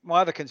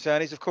my other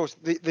concern is, of course,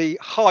 the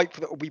hype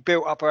that will be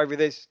built up over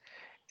this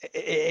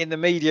in the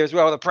media as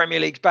well. The Premier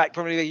League's back.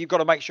 Premier League, you've got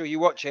to make sure you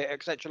watch it,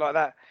 etc. Like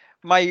that.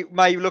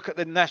 May look at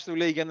the National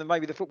League and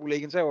maybe the Football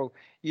League and say, well,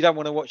 you don't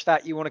want to watch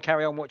that. You want to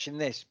carry on watching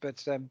this.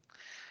 But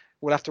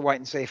we'll have to wait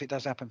and see if it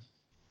does happen.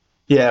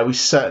 Yeah, we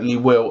certainly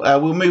will.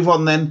 We'll move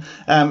on then.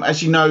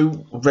 As you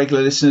know,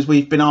 regular listeners,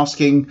 we've been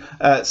asking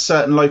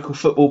certain local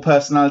football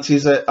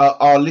personalities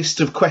our list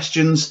of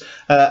questions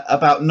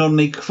about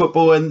non-league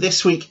football. And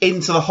this week,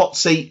 into the hot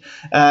seat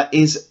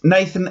is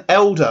Nathan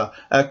Elder,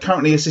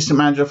 currently assistant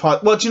manager of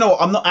Hythe. Well, do you know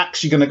what? I'm not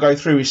actually going to go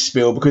through his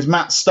spiel because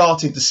Matt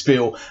started the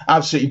spiel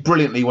absolutely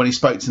brilliantly when he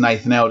spoke to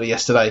Nathan Elder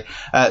yesterday.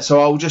 So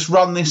I'll just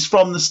run this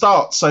from the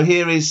start. So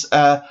here is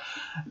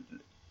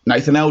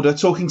Nathan Elder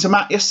talking to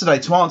Matt yesterday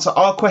to answer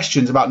our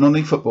questions about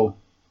non-league football.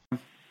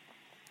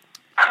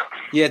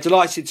 Yeah,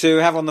 delighted to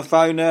have on the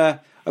phone a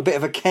bit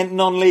of a Kent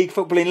non-league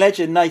footballing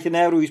legend, Nathan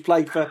Elder, who's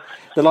played for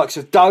the likes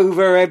of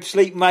Dover,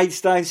 Ebbsfleet,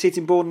 Maidstone,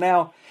 Sittingbourne,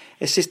 now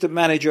assistant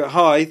manager at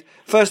Hythe.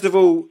 First of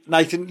all,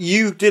 Nathan,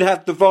 you did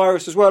have the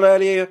virus as well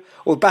earlier,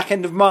 or back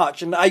end of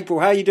March and April.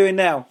 How are you doing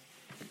now?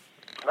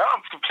 No,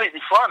 I'm completely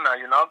fine now.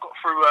 I got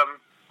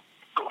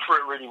through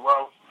it really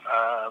well.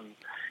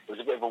 It was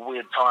a bit of a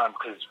weird time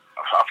because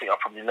I think I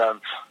probably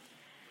learned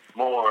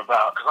more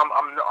about, because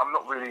I'm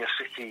not really a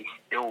city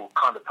ill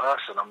kind of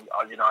person.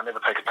 I never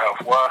take a day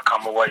off work.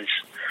 I'm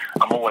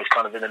always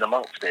kind of in and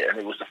amongst it, and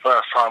it was the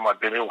first time I'd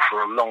been ill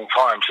for a long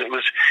time. So it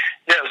was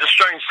a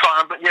strange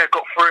time, but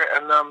got through it,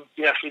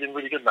 and feeling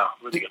really good now.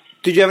 Really good.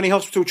 Did you have any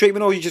hospital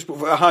treatment, or you just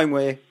at home?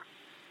 Were you?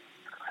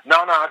 No,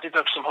 I did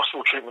have some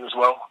hospital treatment as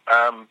well.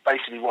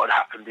 Basically, what had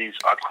happened is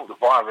I'd caught the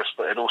virus,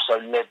 but it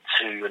also led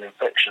to an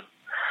infection.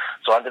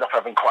 So I ended up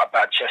having quite a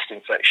bad chest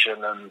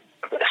infection and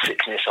a bit of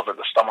sickness. I've had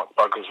the stomach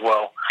bug as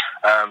well.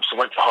 So I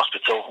went to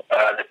hospital.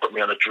 They put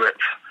me on a drip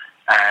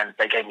and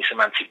they gave me some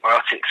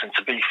antibiotics. And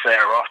to be fair,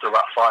 after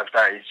about 5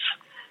 days,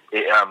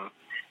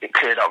 it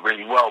cleared up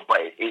really well. But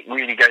it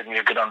really gave me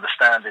a good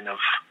understanding of,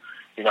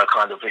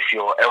 kind of if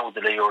you're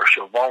elderly or if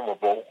you're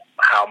vulnerable,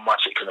 how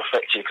much it can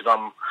affect you. Because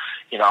I'm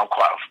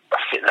quite a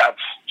fit lad.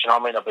 Do you know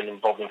what I mean? I've been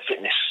involved in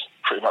fitness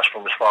pretty much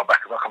from as far back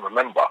as I can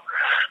remember.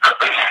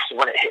 So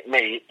when it hit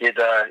me,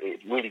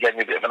 it really gave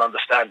me a bit of an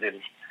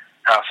understanding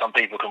how some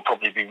people can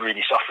probably be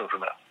really suffering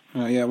from it.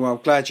 Oh, yeah, well,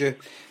 glad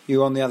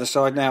you're on the other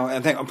side now. I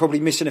think I'm probably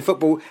missing a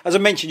football. As I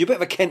mentioned, you're a bit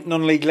of a Kent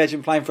non-league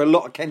legend, playing for a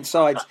lot of Kent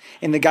sides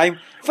in the game.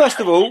 First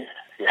of all,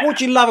 what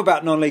do you love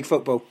about non-league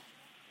football?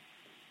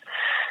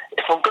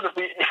 If I'm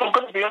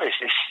going to be honest,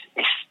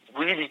 it's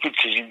really good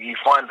because you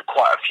find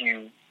quite a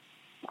few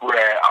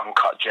rare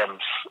uncut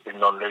gems in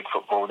non-league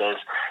football. There's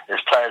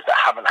players that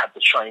haven't had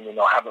the training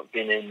or haven't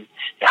been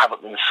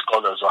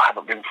scholars or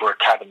haven't been for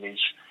academies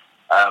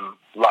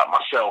like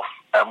myself.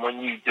 And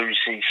when you do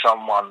see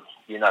someone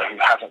who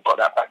hasn't got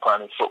that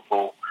background in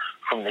football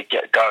from the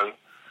get-go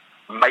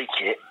make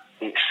it,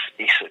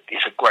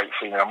 it's a great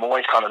feeling. I'm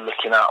always kind of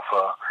looking out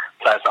for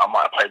players that I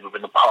might have played with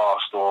in the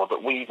past or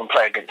that we even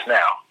play against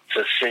now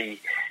to see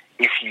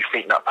if you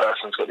think that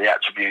person's got the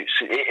attributes.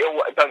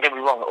 Don't get me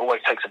wrong, it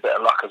always takes a bit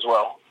of luck as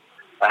well.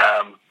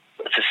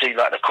 To see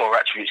like the core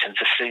attributes and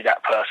to see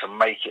that person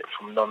make it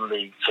from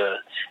non-league to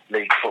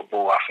league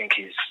football, I think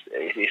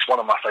it's one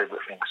of my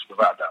favourite things,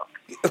 without doubt.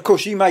 Of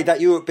course, you made that.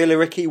 You were at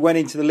Billericay, went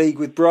into the league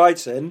with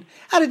Brighton.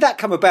 How did that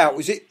come about?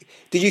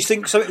 Did you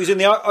think something was in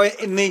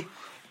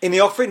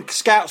the offering?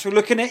 Scouts were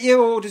looking at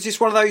you, or is this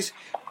one of those?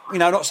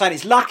 Not saying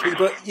it's lucky,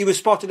 but you were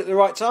spotted at the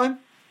right time.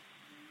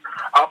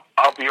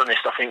 I'll be honest.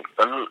 I think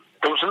there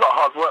was a lot of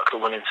hard work that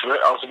went into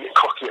it. I was a bit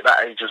cocky at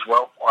that age as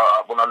well.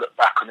 When I look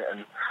back on it,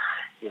 and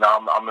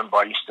I remember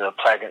I used to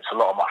play against a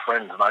lot of my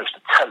friends, and I used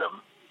to tell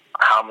them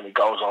how many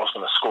goals I was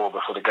going to score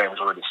before the game's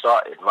already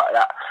started. Like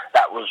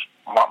that was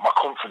my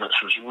confidence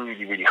was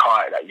really, really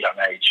high at that young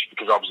age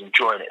because I was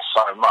enjoying it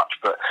so much.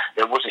 But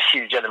there was a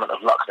huge element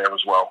of luck there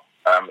as well.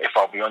 If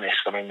I'll be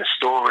honest, I mean the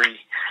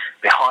story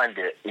behind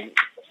it.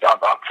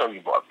 I'll tell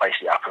you what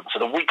basically happened. So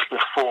the week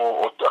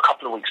before, or a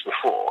couple of weeks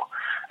before,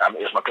 it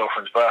was my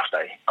girlfriend's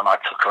birthday, and I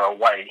took her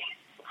away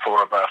for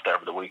her birthday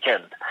over the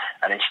weekend.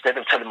 And instead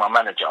of telling my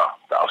manager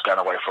that I was going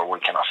away for a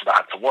weekend, I said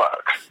I had to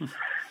work.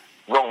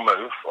 Wrong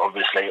move,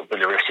 obviously, at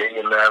Billericay.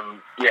 And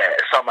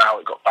somehow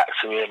it got back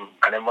to him.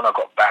 And then when I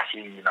got back,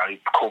 he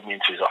called me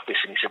into his office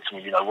and he said to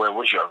me, where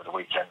was you over the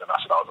weekend? And I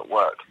said, I was at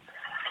work.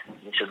 And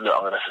he said, look,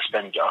 I'm going to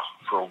suspend you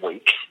for a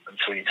week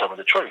until you tell me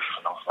the truth.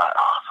 And I was like,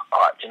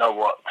 all right, do you know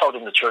what? Told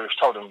him the truth,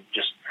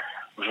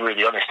 was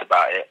really honest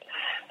about it.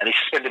 And he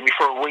suspended me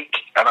for a week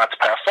and I had to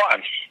pay a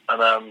fine.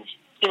 And,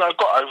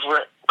 got over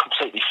it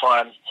completely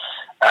fine.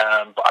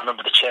 But I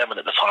remember the chairman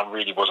at the time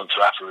really wasn't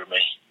too happy with me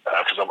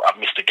because I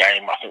missed a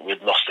game. I think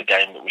we'd lost a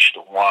game that we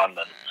should have won.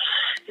 And,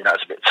 it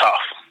was a bit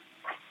tough.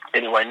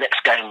 Anyway,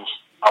 next game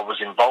I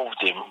was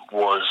involved in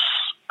was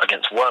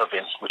against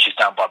Worthing, which is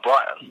down by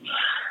Brighton.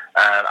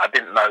 And I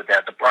didn't know they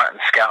had the Brighton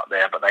scout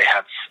there, but they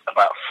had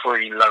about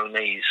 3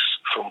 loanees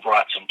from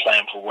Brighton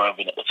playing for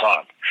Worthing at the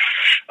time.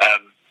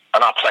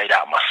 And I played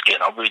out my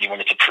skin. I really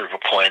wanted to prove a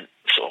point,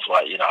 sort of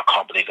like, I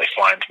can't believe they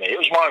fined me. It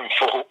was my own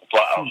fault,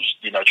 but I was,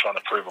 trying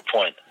to prove a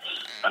point.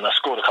 And I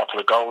scored a couple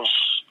of goals.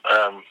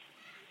 and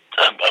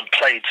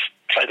played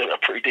a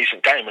pretty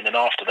decent game. And then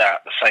after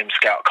that, the same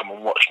scout come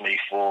and watched me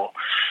for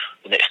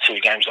the next 2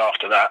 games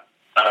after that,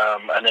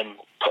 and then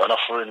put an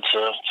offer in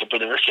to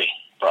Billericay.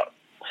 But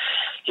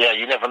yeah,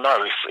 you never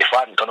know. If I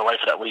hadn't gone away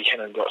for that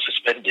weekend and got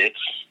suspended,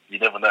 you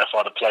never know if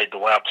I'd have played the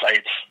way I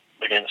played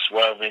against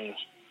Worthing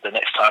the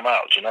next time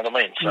out. Do you know what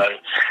I mean? So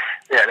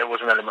yeah, there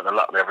was an element of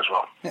luck there as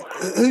well.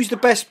 Who's the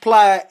best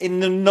player in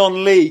the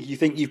non-league you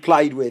think you've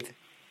played with?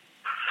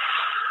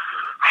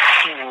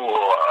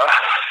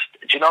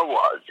 Do you know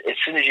what? As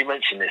soon as you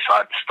mentioned this,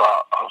 I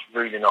was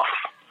reading off.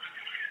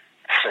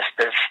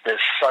 There's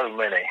so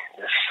many.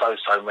 There's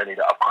so many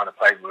that I've kind of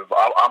played with.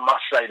 I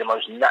must say the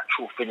most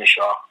natural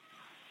finisher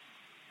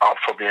I've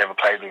probably ever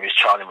played with is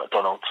Charlie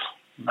McDonald.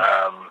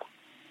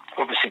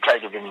 Obviously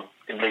played with him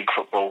in league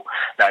football.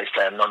 Now he's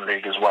playing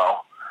non-league as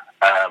well.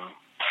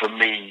 For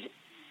me,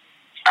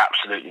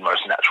 absolutely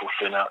most natural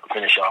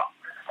finisher.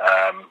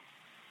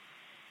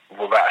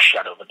 Without a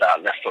shadow of a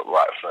doubt, left foot,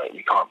 right foot,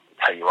 you can't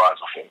take your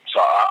eyes off him. So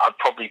I'd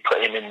probably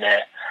put him in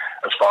there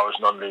as far as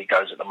non-league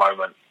goes at the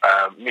moment.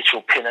 Mitch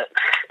Pinnock.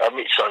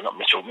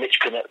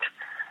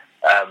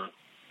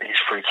 His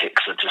free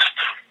kicks are just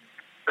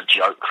a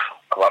joke.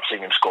 I've seen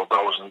him score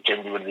goals and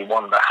genuinely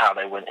wonder how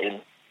they went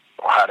in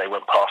or how they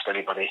went past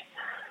anybody.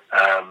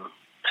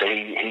 So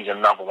he's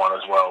another one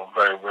as well.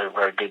 Very, very,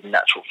 very good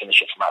natural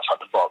finisher from outside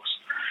the box.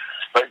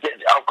 But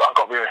I've got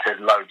to be honest,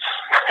 there's loads.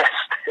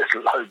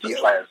 There's loads of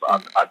players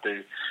that I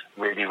do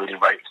really, really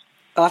rate.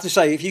 I have to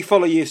say, if you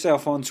follow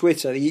yourself on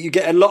Twitter, you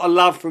get a lot of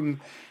love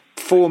from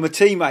former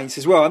teammates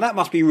as well, and that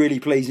must be really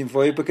pleasing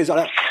for you because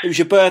it was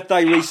your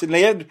birthday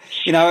recently, and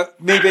you know,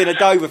 me being a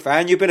Dover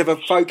fan, you're a bit of a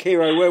folk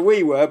hero where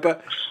we were,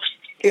 but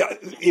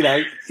you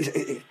know,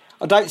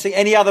 I don't think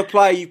any other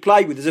player you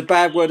played with has a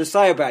bad word to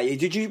say about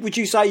you. Would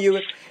you say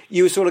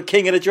you were sort of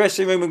king of the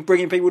dressing room and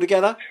bringing people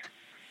together?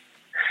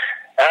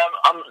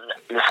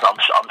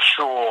 I'm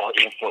sure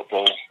in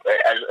football,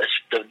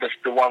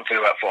 the one thing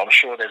about football, I'm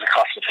sure there's a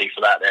couple of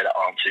people out there that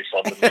aren't too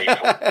fond of me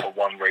for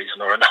one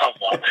reason or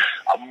another.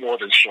 I'm more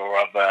than sure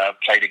I've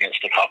played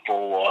against a couple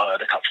or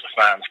heard a couple of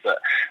fans, but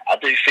I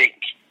do think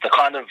the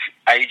kind of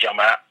age I'm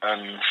at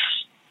and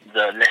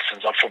the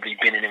lessons I've probably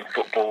been in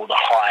football, the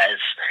highs,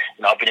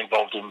 you know, I've been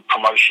involved in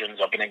promotions,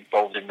 I've been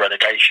involved in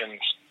relegations.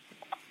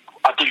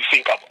 I do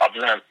think I've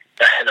learned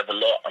a hell of a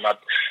lot, and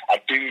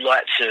I do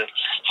like to.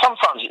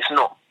 Sometimes it's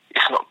not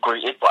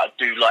greeted, but I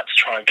do like to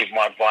try and give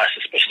my advice,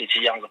 especially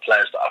to younger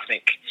players that I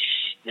think,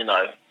 you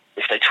know,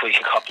 if they tweak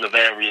a couple of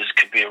areas,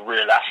 could be a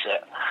real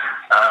asset.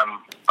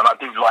 And I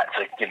do like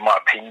to give my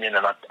opinion,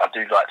 and I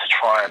do like to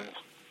try and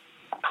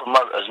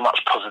promote as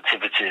much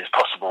positivity as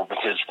possible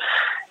because,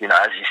 you know,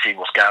 as you see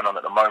what's going on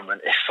at the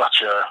moment, it's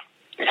a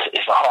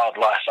hard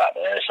life out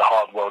there. It's a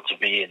hard world to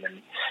be in,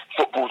 and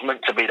football's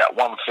meant to be that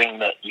one thing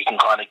that you can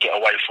kind of get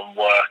away from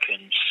work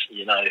and,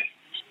 you know,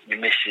 your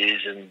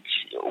missus and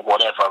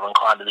whatever, and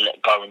kind of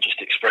let go and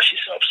just express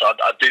yourself. So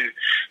I do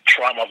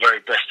try my very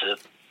best to,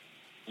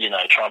 you know,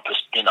 try and,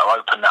 you know,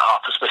 open that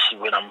up, especially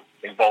when I'm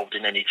involved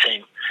in any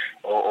team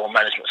or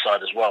management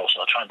side as well.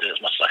 So I try and do it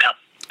as much as I can.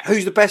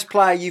 Who's the best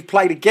player you've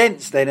played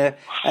against then? A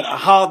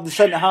hardened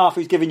centre half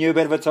who's giving you a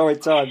bit of a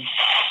torrid time?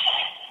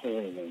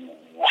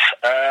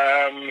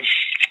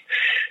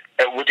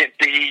 Would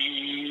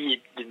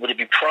it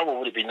be pro or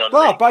would it be non-league?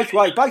 Well,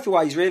 both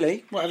ways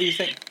really. Whatever you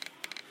think.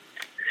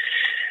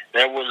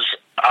 There was,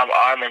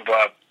 I remember,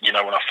 you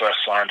know, when I first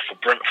signed for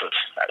Brentford,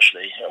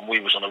 actually, and we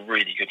was on a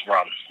really good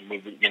run.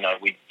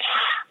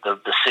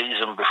 The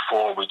season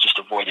before we just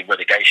avoided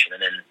relegation,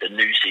 and then the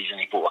new season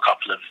he brought a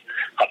couple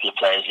of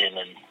players in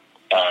and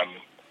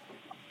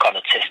kind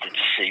of tested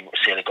to see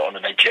how they got on,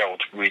 and they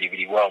gelled really,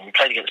 really well. And we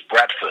played against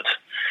Bradford,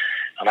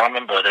 and I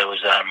remember there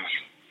was a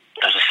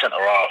centre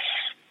half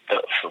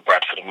for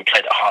Bradford, and we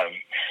played at home.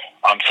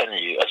 I'm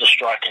telling you, as a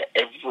striker,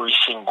 every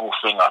single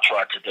thing I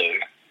tried to do,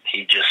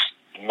 he just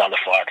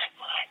nullified.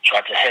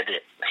 Tried to head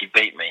it, he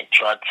beat me.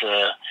 Tried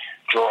to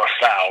draw a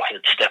foul,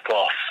 he'd step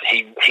off.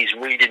 His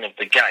reading of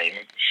the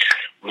game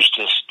was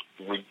just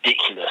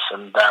ridiculous.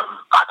 And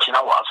you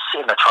know what? I was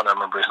sitting there trying to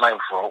remember his name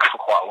for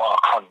quite a while.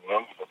 I can't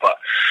remember, but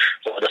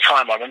at the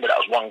time, I remember that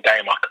was one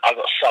game I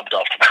got subbed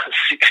after about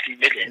 60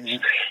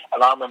 minutes,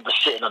 and I remember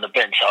sitting on the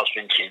bench. I was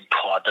thinking,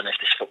 I don't know if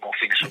this football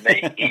thing's for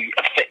me. He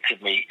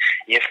affected me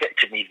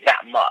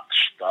that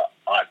much that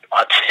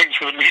I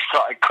genuinely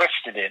started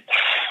questioning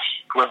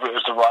whether it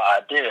was the right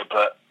idea.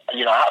 But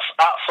you know,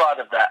 outside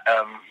of that,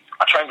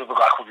 I trained with a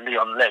guy called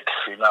Leon Legg,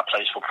 who now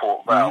plays for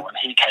Port Vale, and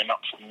he came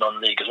up from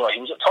non-league as well. He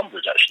was at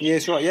Tonbridge, actually. Yeah,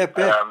 that's right. Yeah,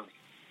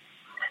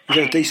 he's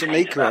got a decent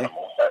league career.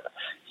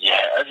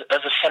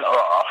 As a centre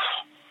half,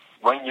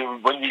 when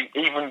you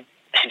even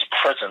his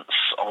presence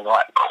on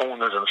like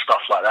corners and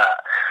stuff like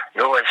that,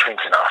 you're always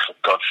thinking, for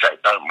God's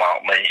sake, don't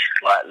mark me.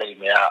 Like, leave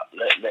me out.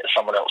 Let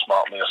someone else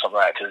mark me or something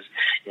like that. Because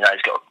you know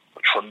he's got a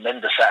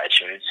tremendous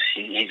attitude.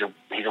 He's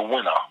a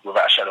winner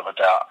without a shadow of a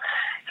doubt.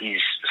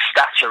 His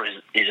stature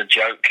is a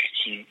joke.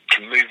 He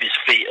can move his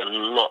feet a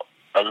lot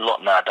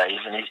nowadays,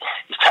 and his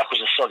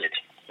tackles are solid.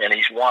 And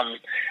he's won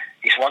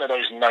he's one of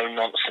those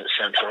no-nonsense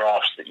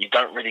centre-halves that you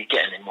don't really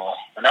get anymore.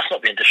 And that's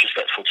not being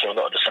disrespectful to a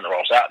lot of the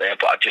centre-halves out there,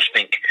 but I just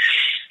think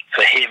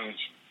for him,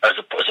 as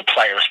a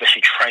player,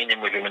 especially training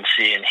with him and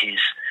seeing his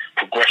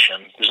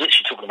progression, I was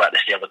literally talking about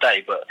this the other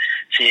day, but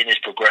seeing his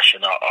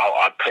progression,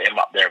 I'd put him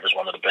up there as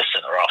one of the best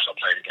centre-halves I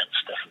played against,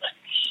 definitely.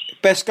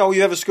 Best goal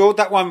you ever scored?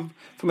 That one,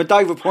 from a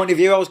Dover point of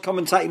view, I was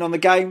commentating on the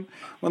game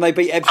when they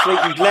beat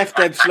Ebbsfleet. He's left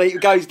Ebbsfleet,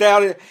 it goes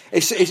down.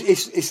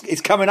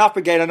 It's coming up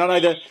again, and I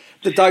know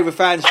the Dover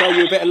fans show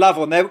you a bit of love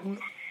on there.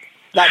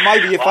 That may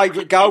be your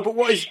favourite goal, but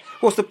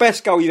what's the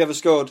best goal you've ever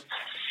scored?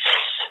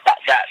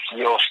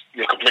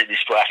 You're completely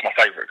spot. That's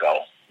my favourite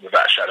goal,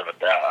 without a shadow of a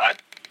doubt. I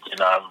had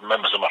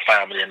members of my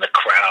family in the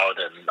crowd,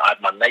 and I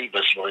had my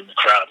neighbours were in the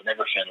crowd and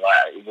everything.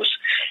 Like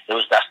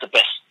that's the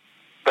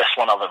best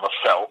one I've ever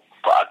felt.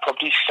 But I'd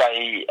probably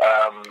say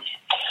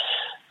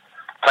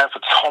playing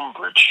for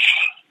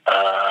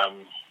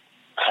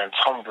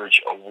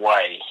Tonbridge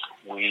away.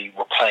 We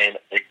were playing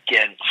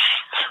against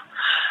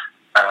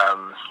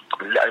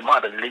it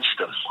might have been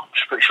Leaston.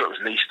 I'm pretty sure it was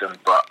Leaston,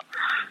 but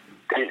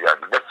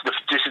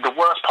this is the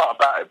worst part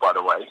about it, by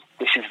the way.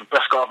 This is the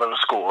best goal I've ever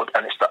scored,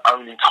 and it's the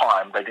only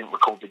time they didn't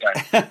record the game.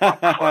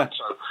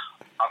 So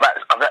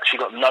I've actually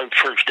got no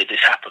proof that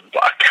this happened,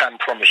 but I can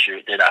promise you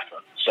it did happen.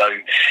 So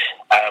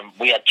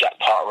we had Jack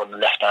Parter on the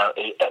left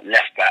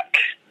back.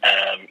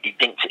 He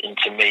dinked it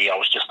into me. I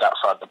was just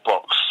outside the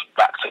box,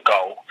 back to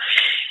goal.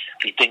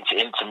 He dinked it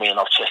into me, and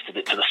I've chested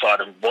it to the side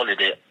and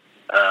volleyed it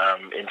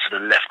into the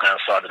left-hand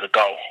side of the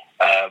goal,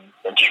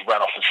 and just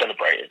ran off and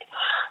celebrated.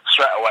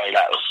 Straight away,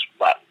 that was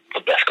like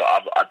the best goal.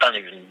 I don't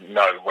even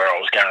know where I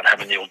was going,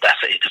 having the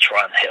audacity to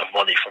try and hit a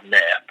volley from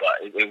there,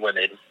 but it went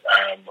in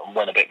and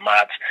went a bit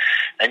mad.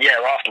 And yeah,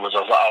 afterwards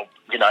I was like,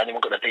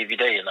 anyone got a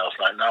DVD? And I was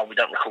like, no, we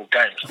don't record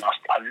games. And I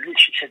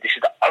literally said, this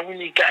is the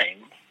only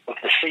game of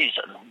the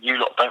season you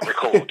lot don't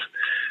record.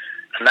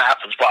 And that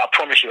happens, but I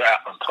promise you it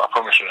happened.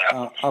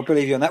 I'll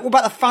believe you on that. What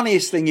about the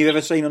funniest thing you've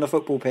ever seen on a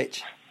football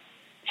pitch?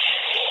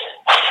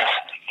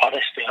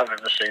 Funniest thing I've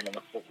ever seen on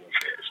a football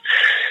pitch?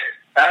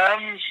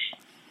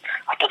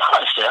 I don't know,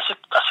 honestly,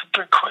 that's a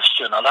good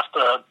question. I'll have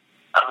to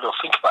have a little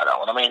think about that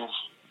one. I mean,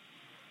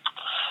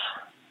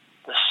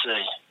 let's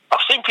see.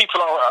 I've seen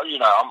people, I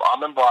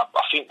remember, I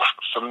think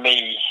for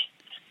me,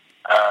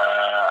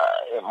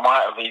 it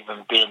might have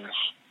even been,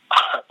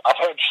 I've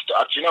heard,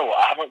 do you know what,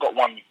 I haven't got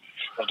one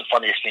of the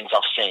funniest things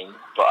I've seen,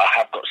 but I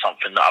have got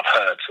something that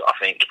I've heard, I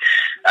think.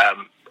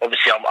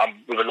 Obviously, I'm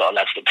with a lot of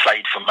lads that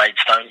played for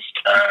Maidstone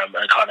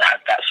and kind of had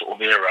that sort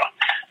of era,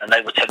 and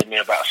they were telling me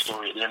about a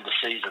story at the end of the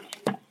season.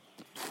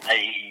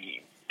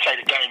 They played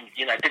a game,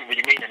 it didn't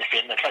really mean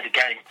anything. They played a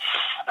game,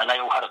 and they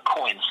all had a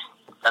coin,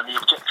 and the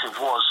objective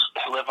was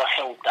whoever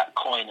held that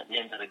coin at the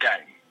end of the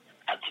game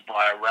had to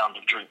buy a round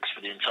of drinks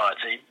for the entire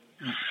team.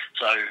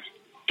 So,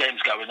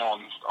 game's going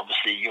on,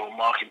 obviously you're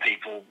marking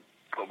people,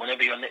 but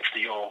whenever you're next to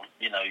your,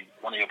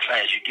 one of your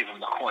players, you give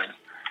them the coin.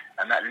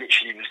 And that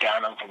literally was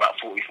going on for about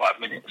 45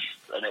 minutes.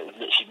 And it was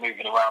literally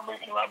moving around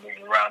until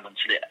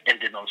it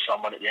ended on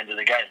someone at the end of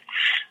the game.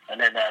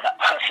 And then that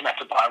person had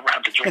to buy a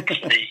round of drinks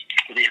for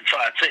the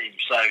entire team.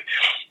 So,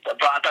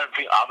 but I don't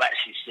think I've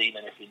actually seen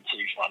anything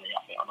too funny,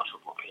 I think, on the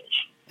football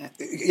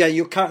pitch. Yeah,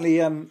 you're currently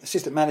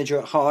assistant manager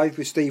at Hive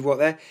with Steve Watt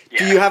there. Yeah.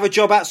 Do you have a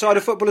job outside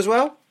of football as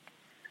well?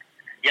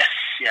 Yes.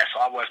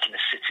 I work in the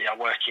city. I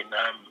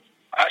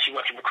actually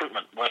work in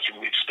recruitment, working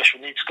with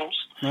special needs schools.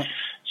 Right.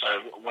 So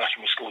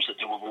working with schools that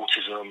deal with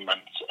autism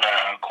and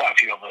quite a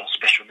few other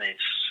special needs.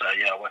 So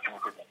yeah, I work in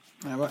recruitment.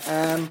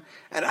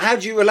 And how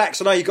do you relax?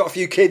 I know you've got a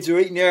few kids who are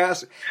eating your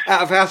house,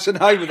 out of house and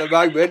home at the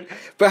moment,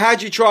 but how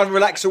do you try and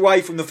relax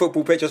away from the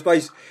football pitch? I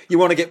suppose you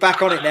want to get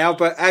back on it now,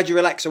 but how do you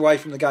relax away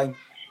from the game?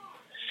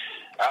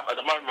 At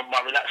the moment,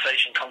 my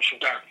relaxation comes from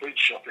going food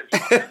shopping.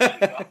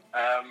 But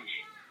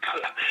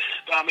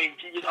I mean,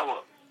 you know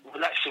what?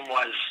 Relaxing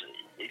wise,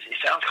 it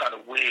sounds kind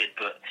of weird,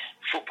 but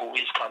football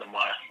is kind of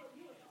my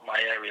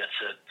area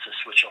to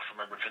switch off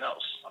from everything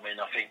else. I mean,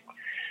 I think,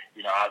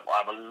 I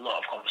have a lot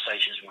of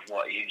conversations with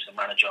Whitey, who's the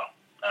manager,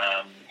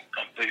 and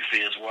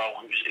Boofy as well,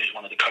 who's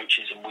one of the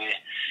coaches, and we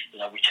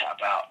chat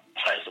about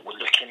players that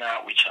we're looking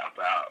at, we chat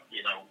about,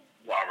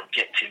 what our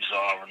objectives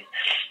are, and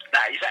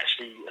that is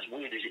actually, as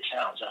weird as it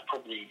sounds, that's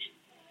probably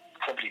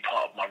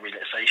part of my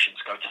relaxation,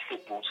 to go to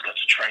football, to go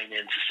to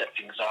training, to set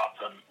things up,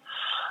 and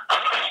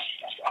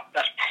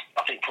that's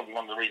I think probably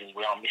one of the reasons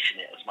we are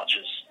missing it as much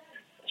as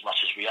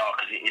we are,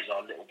 because it is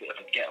our little bit of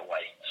a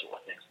getaway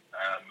sort of thing.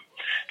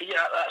 But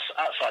yeah, that's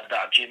outside of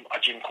that. I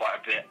gym quite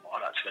a bit.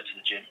 I like to go to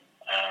the gym,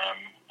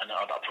 and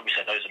I'd probably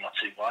say those are my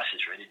two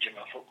vices really: gym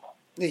and football.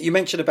 You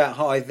mentioned about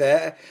Hyde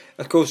there.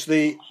 Of course,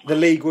 the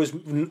league was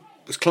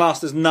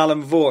classed as null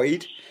and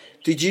void.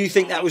 Did you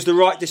think that was the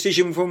right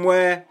decision from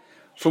where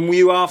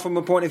you are, from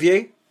a point of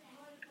view?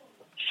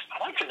 I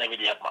don't think they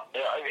really had much.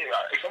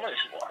 If I'm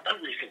honest, I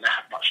don't really think they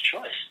had much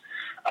choice.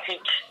 I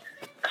think,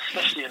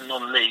 especially in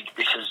non-league,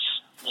 because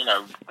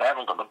they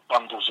haven't got the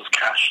bundles of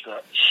cash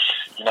that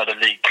the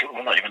league,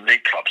 well, not even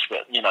league clubs,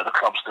 but the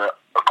clubs that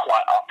are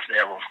quite up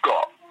there have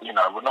got.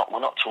 We're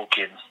not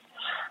talking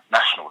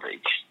National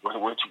League. We're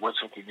we're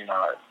talking,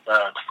 like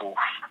third, fourth,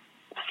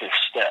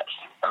 fifth steps.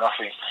 And I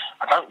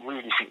don't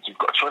really think you've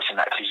got a choice in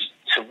that, because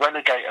to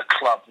relegate a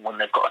club when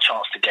they've got a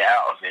chance to get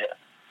out of it,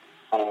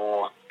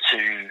 or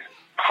to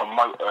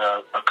promote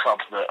a club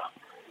that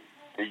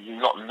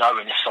you're not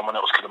knowing if someone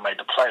else could have made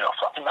the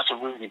playoffs, I think that's a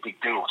really big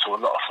deal to a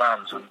lot of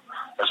fans, and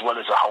as well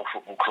as a whole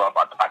football club.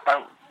 I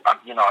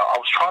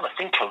was trying to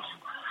think of,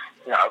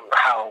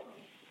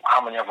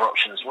 how many other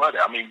options were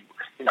there. I mean,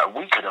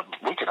 we could have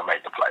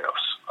made the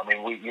playoffs. I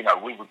mean, we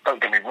would,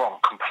 don't get me wrong,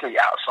 complete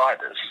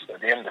outsiders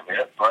at the end of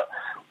it, but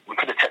we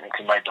could have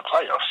technically made the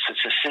playoffs. So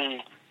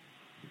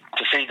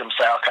to see them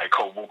say, okay,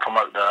 cool, we'll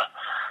promote the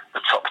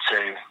top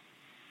two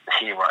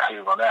here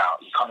on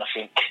out, you kind of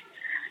think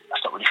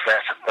that's not really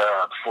fair to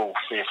third, fourth,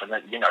 fifth, and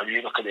then,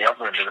 you look at the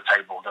other end of the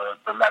table,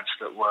 the lads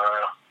that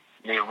were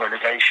near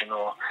relegation,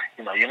 or,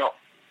 you're not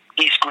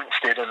East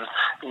Grinstead and,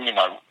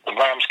 the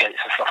Ramsgates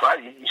and stuff like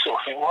that. You sort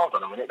of think, well, hold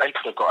on a minute, they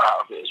could have got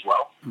out of it as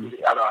well.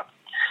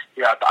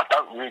 I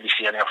don't really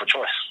see any other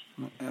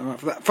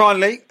choice.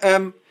 Finally,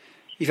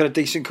 you've had a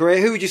decent career.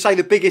 Who would you say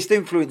the biggest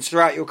influence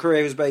throughout your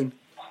career has been?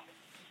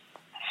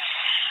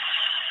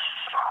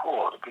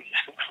 The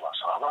biggest influence.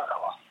 I like that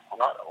one.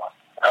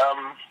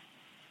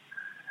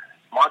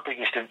 My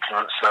biggest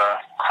influence,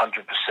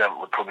 100%,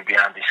 would probably be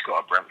Andy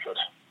Scott at Brentford.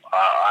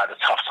 I had a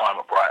tough time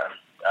at Brighton.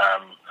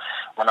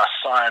 When I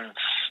signed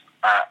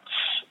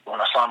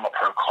my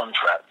pro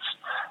contract,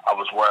 I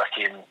was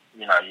working,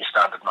 your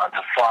standard 9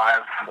 to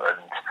 5,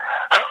 and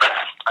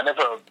I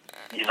never,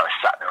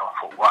 sat there and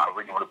thought, right, I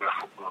really want to be a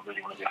footballer,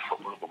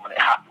 but when it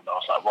happened, I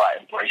was like, right,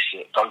 embrace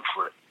it, go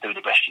for it, do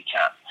the best you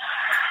can.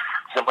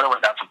 So when I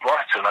went down to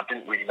Brighton, I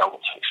didn't really know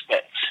what to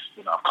expect.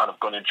 I've kind of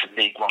gone into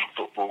League One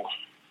football,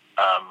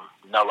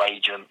 no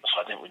agent,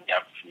 so I didn't really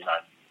have,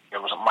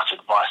 there wasn't much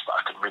advice that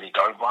I could really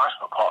go by,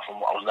 apart from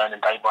what I was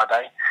learning day by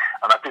day.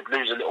 And I did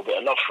lose a little bit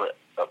of love for it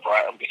at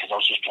Brighton, because I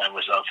was just playing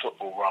reserve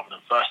football rather than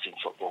first team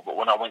football. But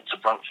when I went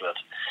to Brentford,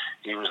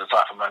 he was the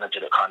type of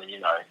manager that kind of,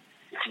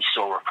 if he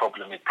saw a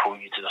problem, he'd pull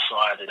you to the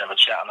side, he'd have a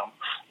chat.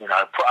 And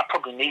I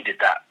probably needed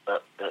that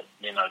at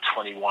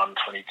 21, 22.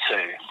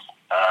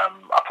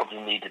 I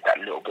probably needed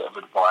that little bit of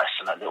advice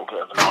and that little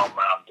bit of an arm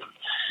round. And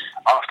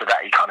after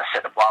that, he kind of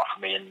set the bar for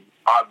me, and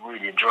I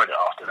really enjoyed it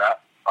after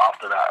that.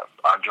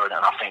 I enjoyed it,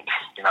 and I think,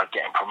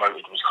 getting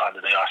promoted was kind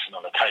of the icing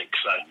on the cake.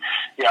 So,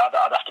 yeah,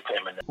 I'd have to put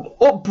him in there.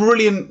 What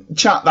brilliant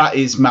chat that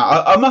is,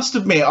 Matt. I must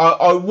admit,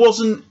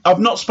 I've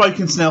not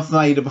spoken to Nathan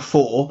Ader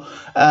before,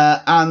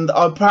 and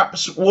I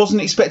perhaps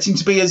wasn't expecting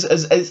to be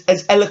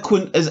as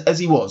eloquent as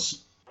he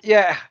was.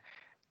 Yeah,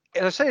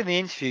 as I said in the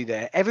interview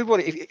there,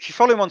 everybody, if you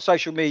follow him on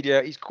social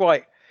media, he's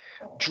quite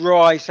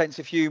dry sense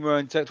of humour,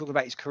 and talking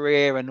about his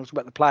career and also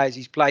about the players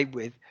he's played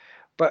with.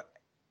 But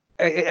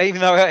even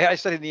though I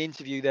said in the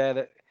interview there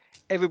that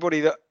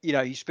everybody that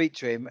you speak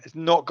to him has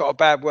not got a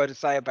bad word to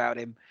say about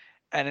him,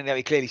 and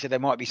he clearly said there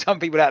might be some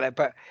people out there,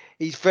 but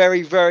he's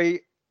very,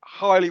 very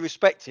highly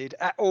respected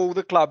at all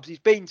the clubs he's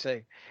been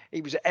to.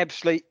 He was at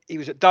Ebbsfleet, he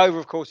was at Dover,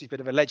 of course, he's a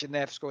bit of a legend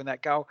there for scoring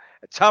that goal.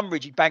 At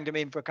Tunbridge, he banged him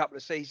in for a couple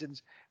of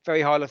seasons,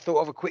 very highly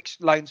thought of, a quick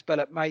loan spell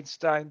at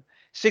Maidstone.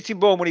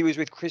 Sittingbourne, when he was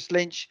with Chris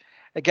Lynch,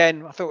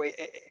 again, I thought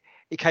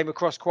he came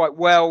across quite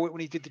well when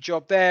he did the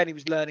job there, and he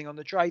was learning on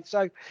the trade.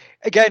 So,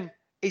 again,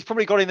 he's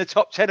probably got in the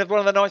top 10 of one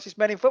of the nicest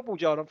men in football,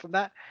 John, from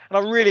that. And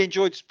I really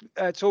enjoyed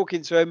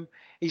talking to him.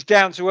 He's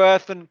down to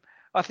earth, and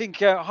I think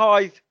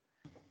Hythe,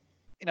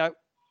 had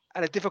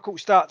a difficult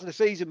start to the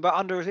season, but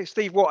under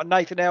Steve Watt and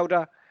Nathan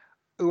Elder,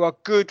 who are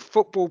good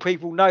football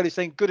people, know this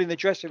thing, good in the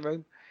dressing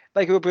room,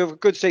 they could have a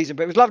good season.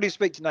 But it was lovely to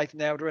speak to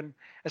Nathan Elder, and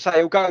I say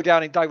he'll go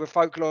down in Dover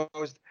folklore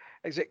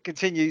as it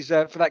continues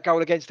for that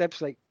goal against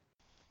Ebbsfleet.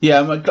 Yeah,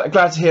 I'm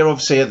glad to hear,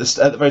 obviously, at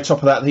the very top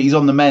of that he's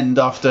on the mend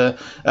after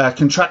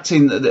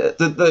contracting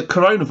the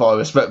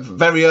coronavirus, but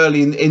very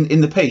early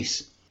in the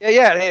piece.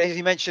 Yeah, as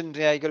he mentioned,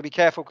 you've got to be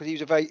careful, because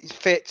he's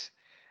fit,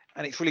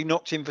 and it's really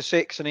knocked him for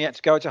 6, and he had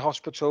to go to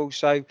hospital.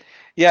 So,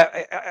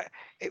 yeah,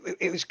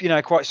 it was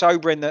quite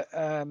sobering that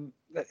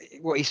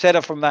what he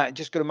said from that.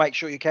 Just got to make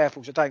sure you're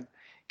careful, so don't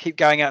keep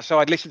going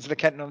outside. Listen to the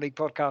Kent Non-League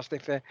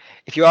podcast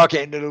if you are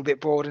getting a little bit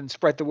bored, and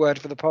spread the word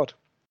for the pod.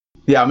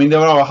 Yeah, I mean, there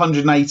are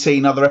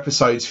 118 other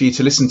episodes for you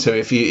to listen to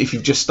if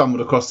you've just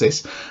stumbled across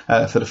this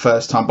for the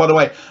first time. By the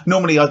way,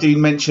 normally I do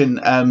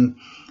mention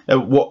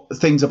what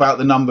things about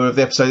the number of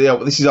the episode. Yeah,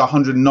 this is our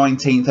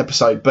 119th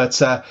episode, but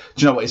do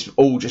you know what? It's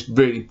all just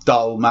really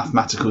dull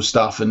mathematical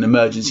stuff and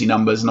emergency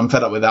numbers, and I'm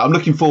fed up with that. I'm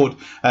looking forward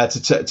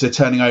to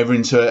turning over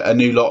into a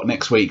new lot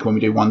next week when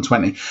we do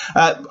 120.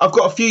 I've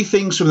got a few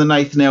things from the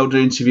Nathan Elder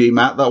interview,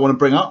 Matt, that I want to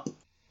bring up.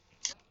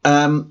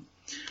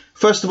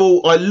 First of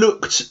all, I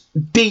looked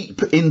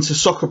deep into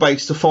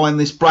Soccerbase to find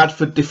this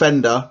Bradford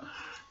defender.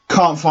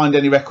 Can't find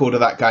any record of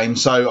that game,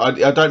 so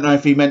I don't know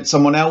if he meant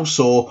someone else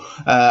or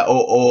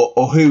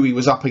who he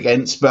was up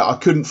against, but I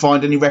couldn't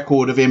find any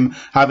record of him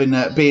having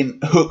being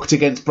hooked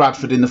against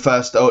Bradford in the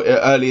first or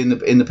early in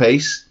the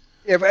piece.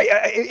 Yeah, but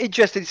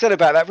interesting said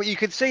about that. But you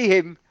could see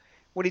him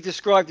when he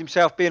described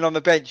himself being on the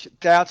bench,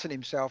 doubting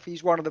himself.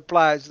 He's one of the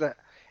players that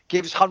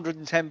gives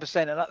 110%,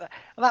 and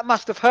that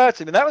must have hurt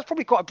him. And that was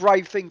probably quite a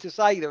brave thing to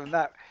say to him,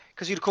 that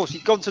because of course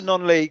he'd gone to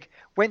non-league,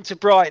 went to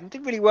Brighton,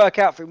 didn't really work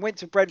out for him, went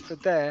to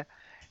Brentford there.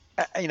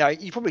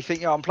 You probably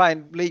think, I'm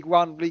playing League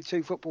One, League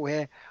Two football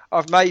here,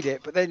 I've made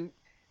it. But then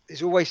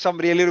there's always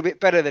somebody a little bit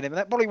better than him, and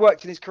that probably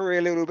worked in his career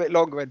a little bit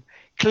longer. And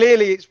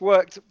clearly it's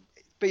worked.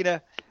 It's been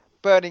a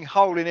burning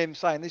hole in him,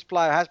 saying this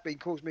player has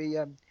caused me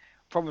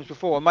problems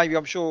before. And maybe,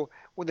 I'm sure,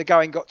 when the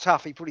going got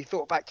tough, he probably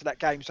thought back to that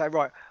game and say,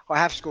 right, I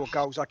have scored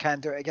goals, I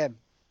can do it again.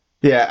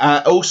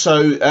 Yeah,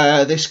 also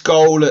this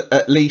goal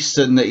at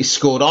Leiston that he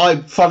scored, I,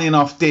 funny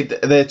enough, did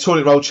the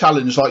toilet roll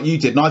challenge like you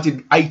did, and I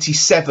did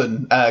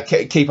 87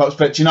 keep-ups,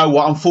 but you know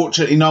what,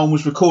 unfortunately no one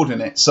was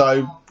recording it,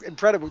 so...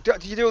 Incredible.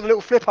 Did you do all the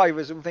little flip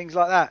overs and things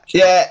like that?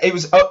 Yeah, it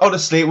was,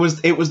 honestly, it was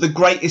the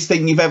greatest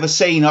thing you've ever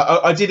seen.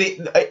 I did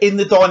it in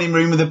the dining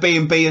room of the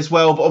B&B as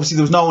well, but obviously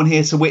there was no one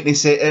here to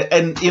witness it,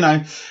 and,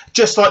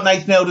 just like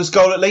Nathan Elder's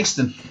goal at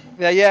Leiston.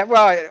 Yeah,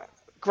 right.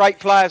 Great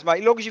players, mate.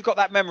 As long as you've got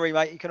that memory,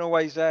 mate, you can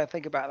always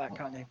think about that,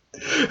 can't you?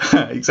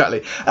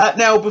 Exactly.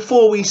 Now,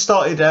 before we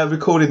started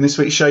recording this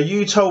week's show,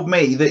 you told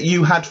me that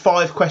you had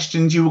 5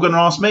 questions you were going to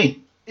ask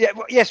me. Yeah,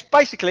 yes.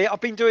 Basically,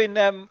 I've been doing.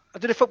 I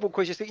did a football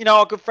quiz yesterday.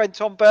 Our good friend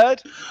Tom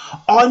Bird.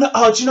 I know.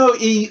 Oh, do you know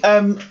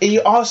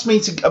he asked me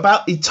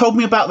he told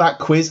me about that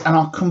quiz, and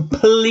I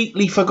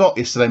completely forgot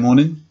yesterday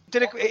morning.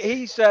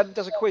 He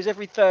does a quiz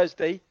every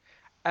Thursday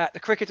at the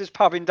Cricketers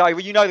Pub in Dover.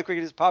 You know the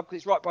Cricketers Pub because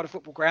it's right by the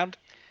football ground.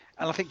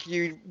 And I think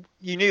you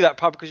knew that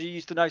pub because you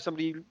used to know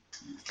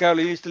girl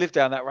who used to live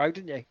down that road,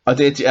 didn't you? I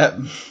did, yeah.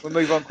 We'll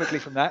move on quickly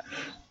from that.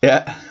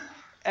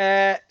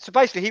 Yeah. So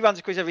basically, he runs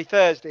a quiz every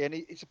Thursday, and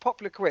it's a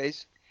popular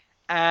quiz.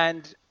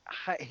 And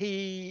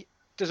he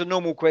does a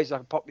normal quiz,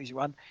 like a pop music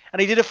one.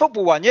 And he did a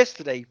football one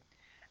yesterday.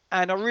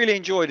 And I really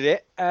enjoyed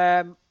it.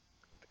 So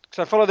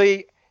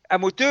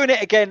and we're doing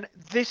it again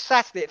this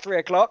Saturday at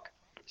 3:00.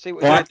 See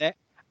what we're doing there.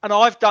 And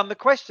I've done the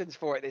questions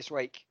for it this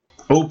week.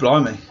 Oh,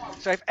 blimey.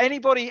 So if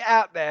anybody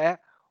out there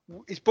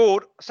is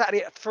bored,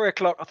 Saturday at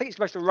 3:00, I think it's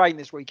supposed to rain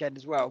this weekend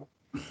as well,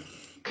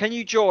 can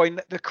you join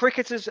the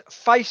Cricketers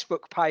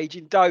Facebook page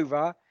in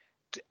Dover?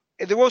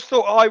 There was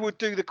thought I would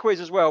do the quiz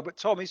as well, but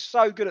Tom is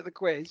so good at the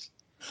quiz,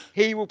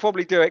 he will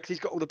probably do it because he's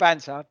got all the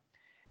banter.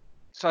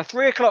 So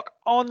 3:00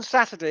 on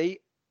Saturday,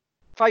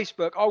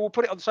 Facebook, I will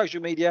put it on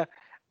social media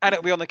and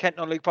it'll be on the Kent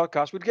Non-League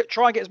podcast. We'll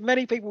try and get as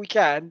many people we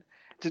can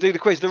to do the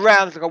quiz. The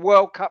round is like a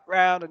World Cup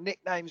round, a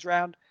nicknames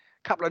round.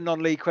 Couple of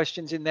non-league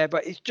questions in there,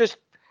 but it's just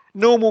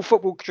normal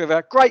football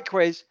trivia. Great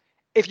quiz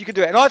if you can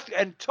do it.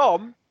 And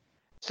Tom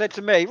said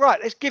to me,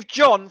 right, let's give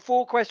John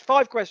 5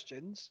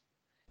 questions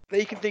that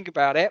he can think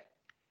about it.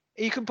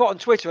 He can put on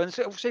Twitter and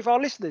see if our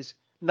listeners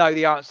know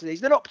the answer to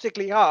these. They're not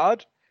particularly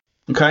hard.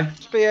 Okay.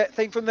 Just be a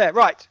thing from there.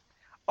 Right.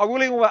 I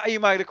will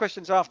email the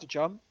questions after,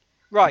 John.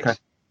 Right. Okay.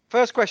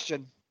 First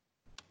question.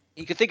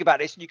 You can think about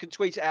this and you can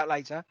tweet it out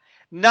later.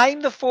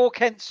 Name the 4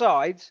 Kent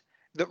sides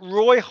that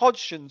Roy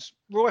Hodgson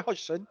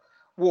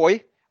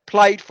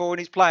played for in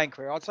his playing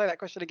career. I'll say that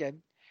question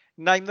again.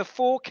 Name the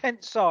 4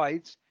 Kent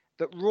sides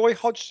that Roy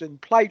Hodgson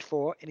played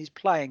for in his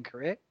playing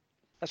career.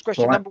 That's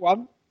question number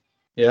 1.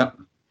 Yeah.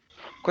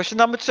 Question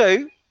number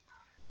 2.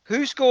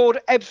 Who scored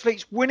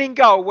Ebbsfleet's winning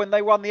goal when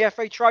they won the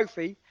FA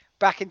Trophy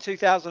back in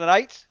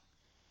 2008?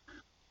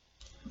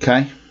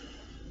 Okay.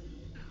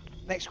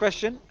 Next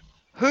question.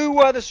 Who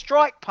were the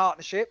strike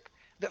partnership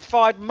that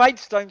fired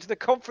Maidstone to the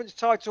conference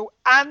title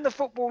and the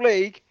Football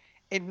League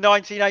in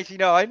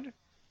 1989?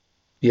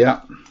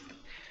 Yeah.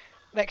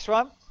 Next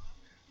one.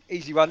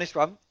 Easy one, this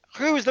one.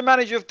 Who was the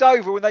manager of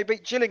Dover when they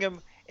beat Gillingham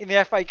in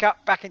the FA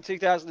Cup back in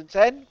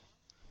 2010?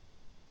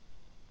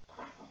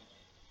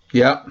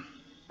 Yeah.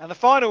 And the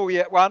final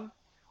one.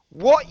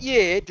 What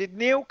year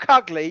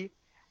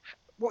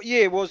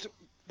was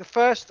the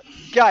first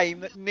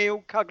game that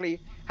Neil Cugley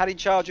had in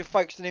charge of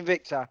Folkestone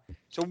Invicta?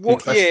 So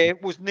what year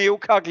was Neil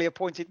Cugley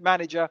appointed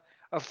manager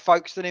of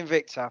Folkestone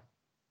Invicta?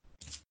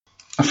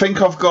 I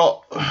think I've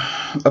got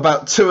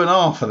about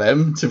 2.5 of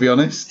them, to be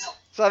honest.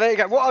 So there you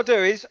go. What I'll do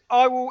is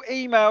I will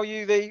email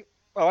you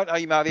I won't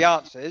email the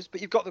answers,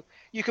 but you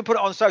can put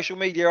it on social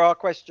media, our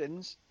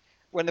questions,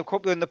 when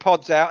the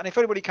pod's out. And if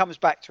anybody comes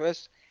back to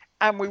us,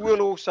 and we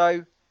will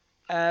also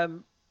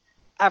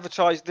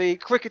advertise the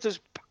Cricketers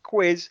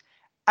quiz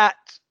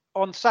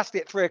on Saturday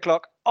at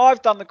 3:00.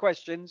 I've done the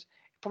questions.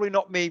 Probably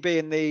not me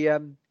being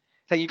the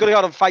thing. You've got to go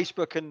on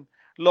Facebook and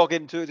log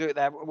in to do it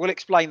there. We'll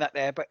explain that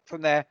there, but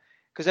from there,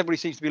 because everybody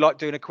seems to be like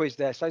doing a quiz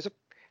there. So there's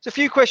a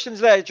few questions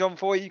there, John,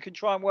 for you. You can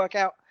try and work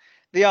out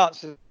the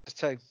answers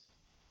to.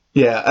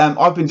 Yeah,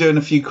 I've been doing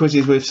a few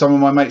quizzes with some of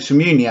my mates from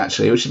uni,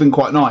 actually, which has been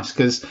quite nice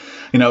because,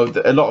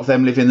 a lot of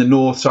them live in the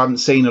north, so I haven't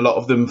seen a lot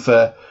of them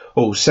for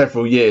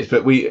several years.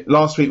 But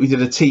last week we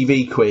did a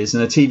TV quiz,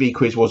 and the TV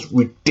quiz was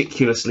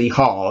ridiculously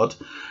hard.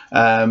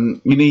 You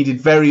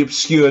needed very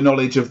obscure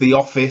knowledge of The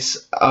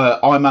Office,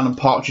 Iron Man and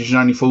Partridge and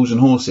Only Fools and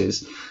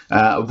Horses,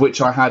 of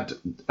which I had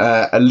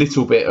a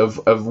little bit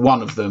of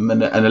one of them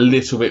and a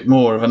little bit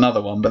more of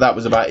another one, but that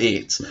was about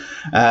it.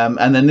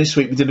 And then this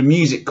week we did a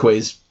music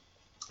quiz.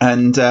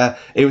 And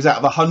it was out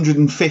of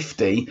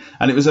 150,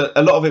 and it was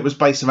a lot of it was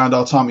based around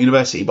our time at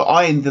university. But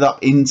I ended up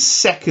in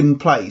second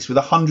place with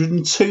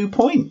 102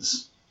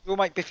 points. We'll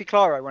make Biffy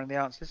Clyro one of the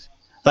answers.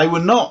 They were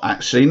not,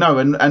 actually, no.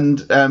 And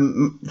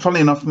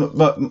funnily enough,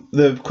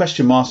 the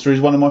question master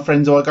is one of my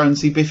friends who I go and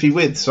see Biffy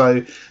with.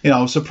 So,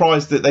 I was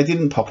surprised that they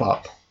didn't pop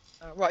up.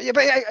 Right, yeah,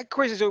 but a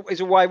quiz is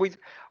a way.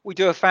 We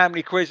do a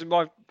family quiz with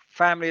my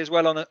family as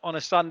well on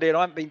a Sunday, and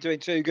I haven't been doing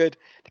too good.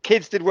 The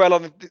kids did well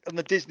on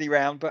the Disney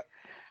round, but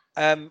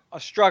I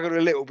struggled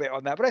a little bit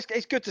on that. But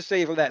it's good to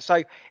see from that.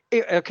 So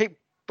I'll keep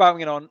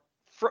bowing on.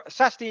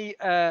 Saturday,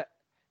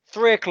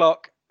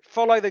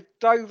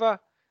 3:00.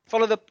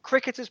 Follow the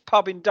Cricketers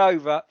Pub in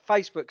Dover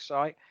Facebook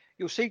site.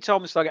 You'll see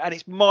Tom Slugger, and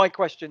it's my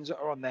questions that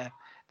are on there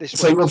this week.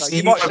 So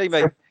you might see me.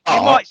 You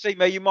might see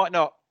me. You might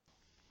not.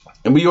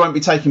 And you won't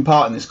be taking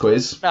part in this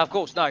quiz? No, of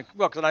course, no.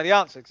 Well, because I know the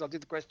answer, because I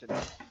did the question.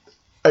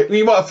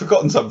 You might have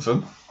forgotten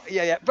something.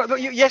 Yeah.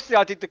 But yesterday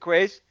I did the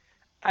quiz,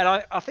 and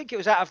I think it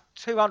was out of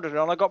 200,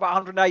 and I got about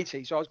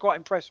 180, so I was quite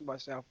impressed with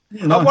myself.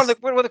 Nice.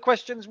 One of the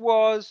questions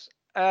was,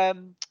 what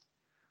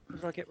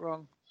did I get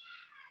wrong?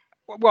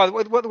 Well,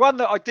 the one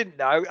that I didn't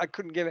know, I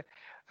couldn't give it.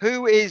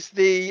 Who is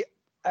the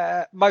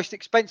most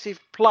expensive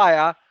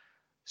player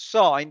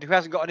signed who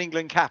hasn't got an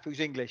England cap,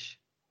 who's English?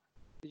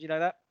 Did you know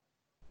that?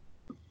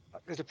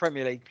 There's a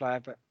Premier League player,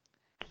 but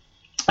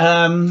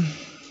I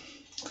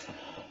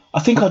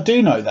think I do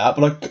know that,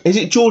 but is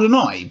it Jordan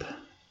Ibe?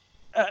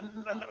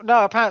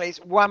 No, apparently it's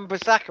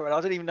Wan-Bissaka, and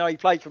I didn't even know he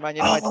played for Man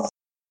United.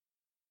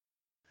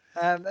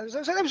 There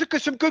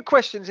was some good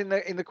questions in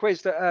the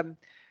quiz that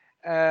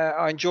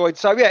I enjoyed.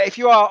 So yeah, if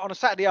you are on a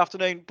Saturday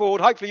afternoon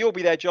bored, hopefully you'll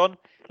be there, John,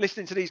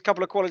 listening to these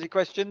couple of quality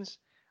questions.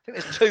 I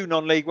think there's 2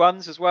 non-league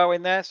ones as well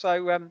in there,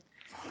 so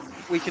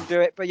we can do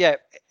it. But yeah,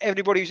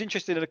 everybody who's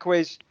interested in a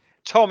quiz.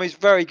 Tom is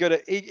very good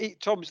at.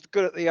 Tom's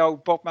good at the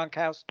old Bob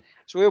Monkhouse,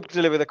 so we'll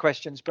deliver the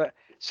questions. But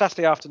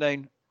Saturday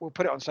afternoon, we'll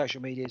put it on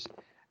social medias.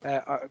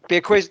 Be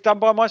a quiz done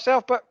by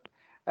myself, but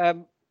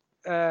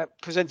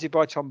presented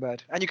by Tom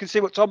Bird, and you can see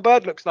what Tom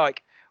Bird looks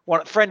like.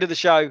 One friend of the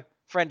show,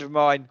 friend of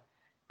mine.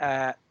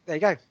 There you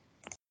go.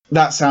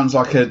 That sounds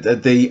like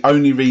the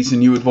only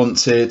reason you would want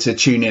to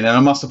tune in. And I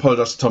must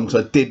apologise to Tom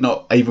because I did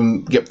not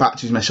even get back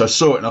to his message. I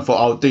saw it and I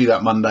thought I'll do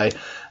that Monday.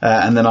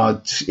 And then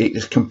it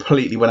just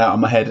completely went out of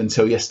my head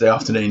until yesterday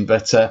afternoon.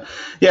 But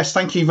yes,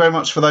 thank you very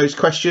much for those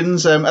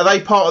questions. Are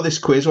they part of this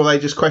quiz or are they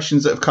just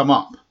questions that have come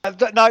up?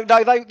 No,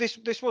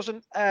 this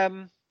wasn't.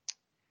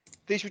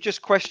 These were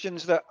just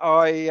questions that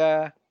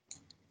I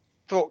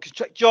thought,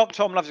 because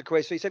Tom loves a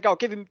quiz. So he said,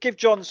 give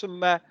John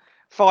some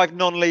 5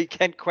 non-league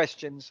Kent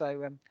questions.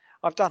 So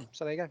I've done.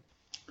 So there you go.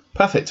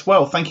 Perfect.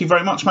 Well, thank you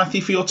very much,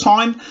 Matthew, for your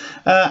time.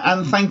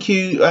 And thank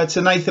you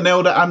to Nathan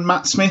Elder and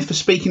Matt Smith for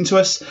speaking to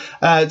us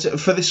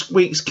for this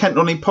week's Kent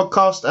Non-League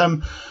podcast.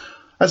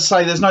 As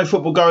I say, there's no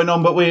football going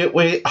on, but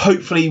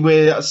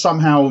we're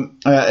somehow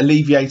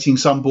alleviating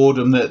some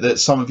boredom that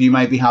some of you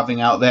may be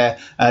having out there,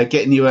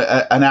 getting you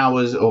an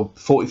hour's or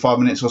 45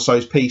 minutes or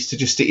so's piece to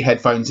just stick your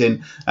headphones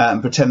in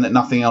and pretend that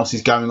nothing else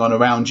is going on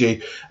around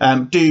you.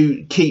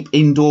 Do keep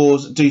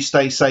indoors, do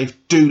stay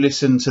safe, do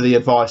listen to the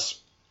advice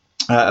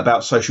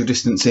about social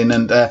distancing,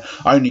 and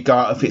only go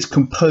out if it's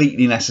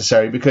completely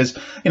necessary, because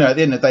at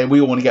the end of the day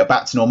we all want to get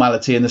back to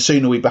normality, and the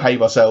sooner we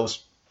behave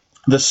ourselves,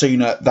 the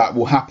sooner that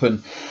will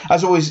happen.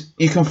 As always,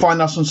 you can find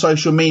us on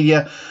social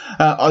media.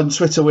 On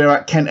Twitter, we're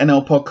at Kent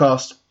NL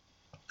Podcast.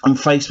 On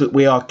Facebook,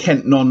 we are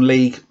Kent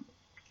Non-League.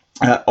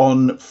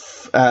 On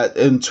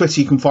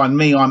Twitter, you can find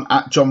me. I'm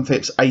at John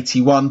Phipps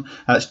 81.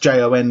 That's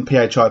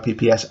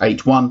JONPHIPPS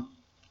 81.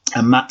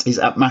 And Matt is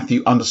at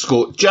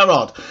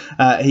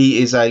Matthew_Gerard.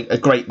 He is a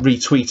great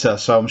retweeter,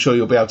 so I'm sure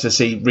you'll be able to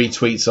see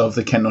retweets of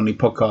the Kent Non-League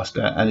podcast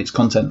and its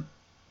content.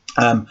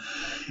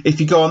 If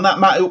you go on that,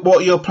 Matt, what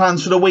are your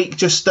plans for the week?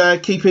 Just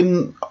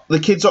keeping the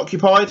kids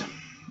occupied?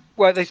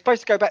 Well, they're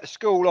supposed to go back to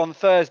school on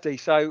Thursday,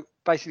 so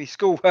basically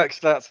schoolwork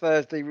starts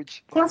Thursday,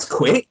 which... That's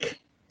quick.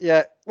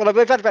 Yeah, well,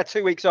 they've had about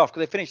 2 weeks off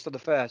because they finished on the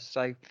 1st,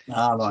 so...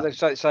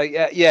 Right. So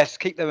yes,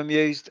 keep them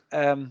amused.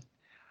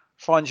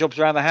 Find jobs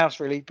around the house,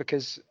 really,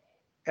 because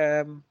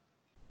my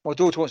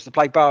daughter wants to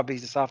play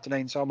Barbies this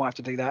afternoon, so I might have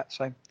to do that.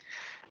 So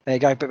there you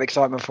go, a bit of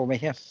excitement for me,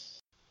 yeah.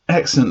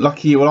 Excellent,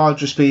 lucky you. Well, I'll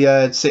just be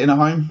sitting at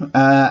home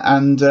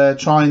and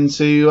trying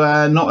to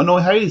not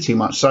annoy Haley too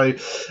much. So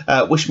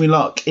wish me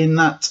luck in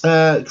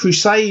that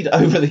crusade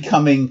over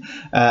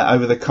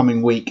the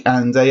coming week.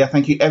 And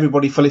thank you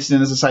everybody for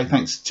listening. As I say,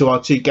 thanks to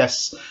our 2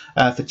 guests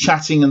for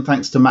chatting, and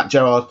thanks to Matt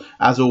Gerard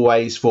as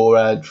always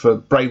for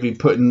bravely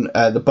putting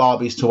the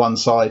Barbies to one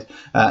side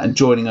and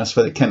joining us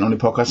for the Kent Non-League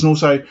podcast. And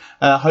also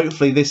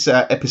hopefully this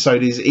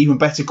episode is even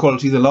better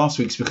quality than last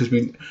week's, because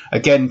we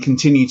again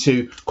continue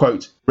to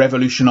quote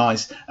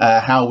revolutionise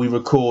how we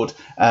record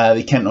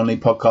the Kent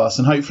Non-League podcast,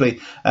 and hopefully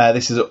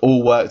this has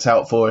all worked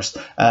out for us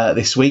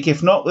this week.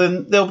 If not,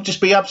 then there'll just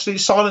be absolute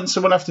silence,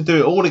 and we'll have to do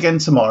it all again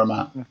tomorrow,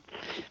 Matt.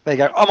 There you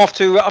go. I'm off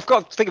to I've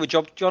got to think of a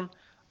job, John.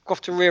 I've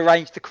got to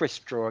rearrange the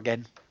crisp drawer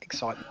again.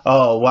 Exciting.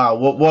 Oh wow,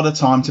 what a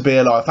time to be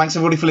alive. Thanks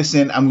everybody for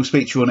listening, and we'll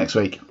speak to you all next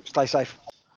week. Stay safe.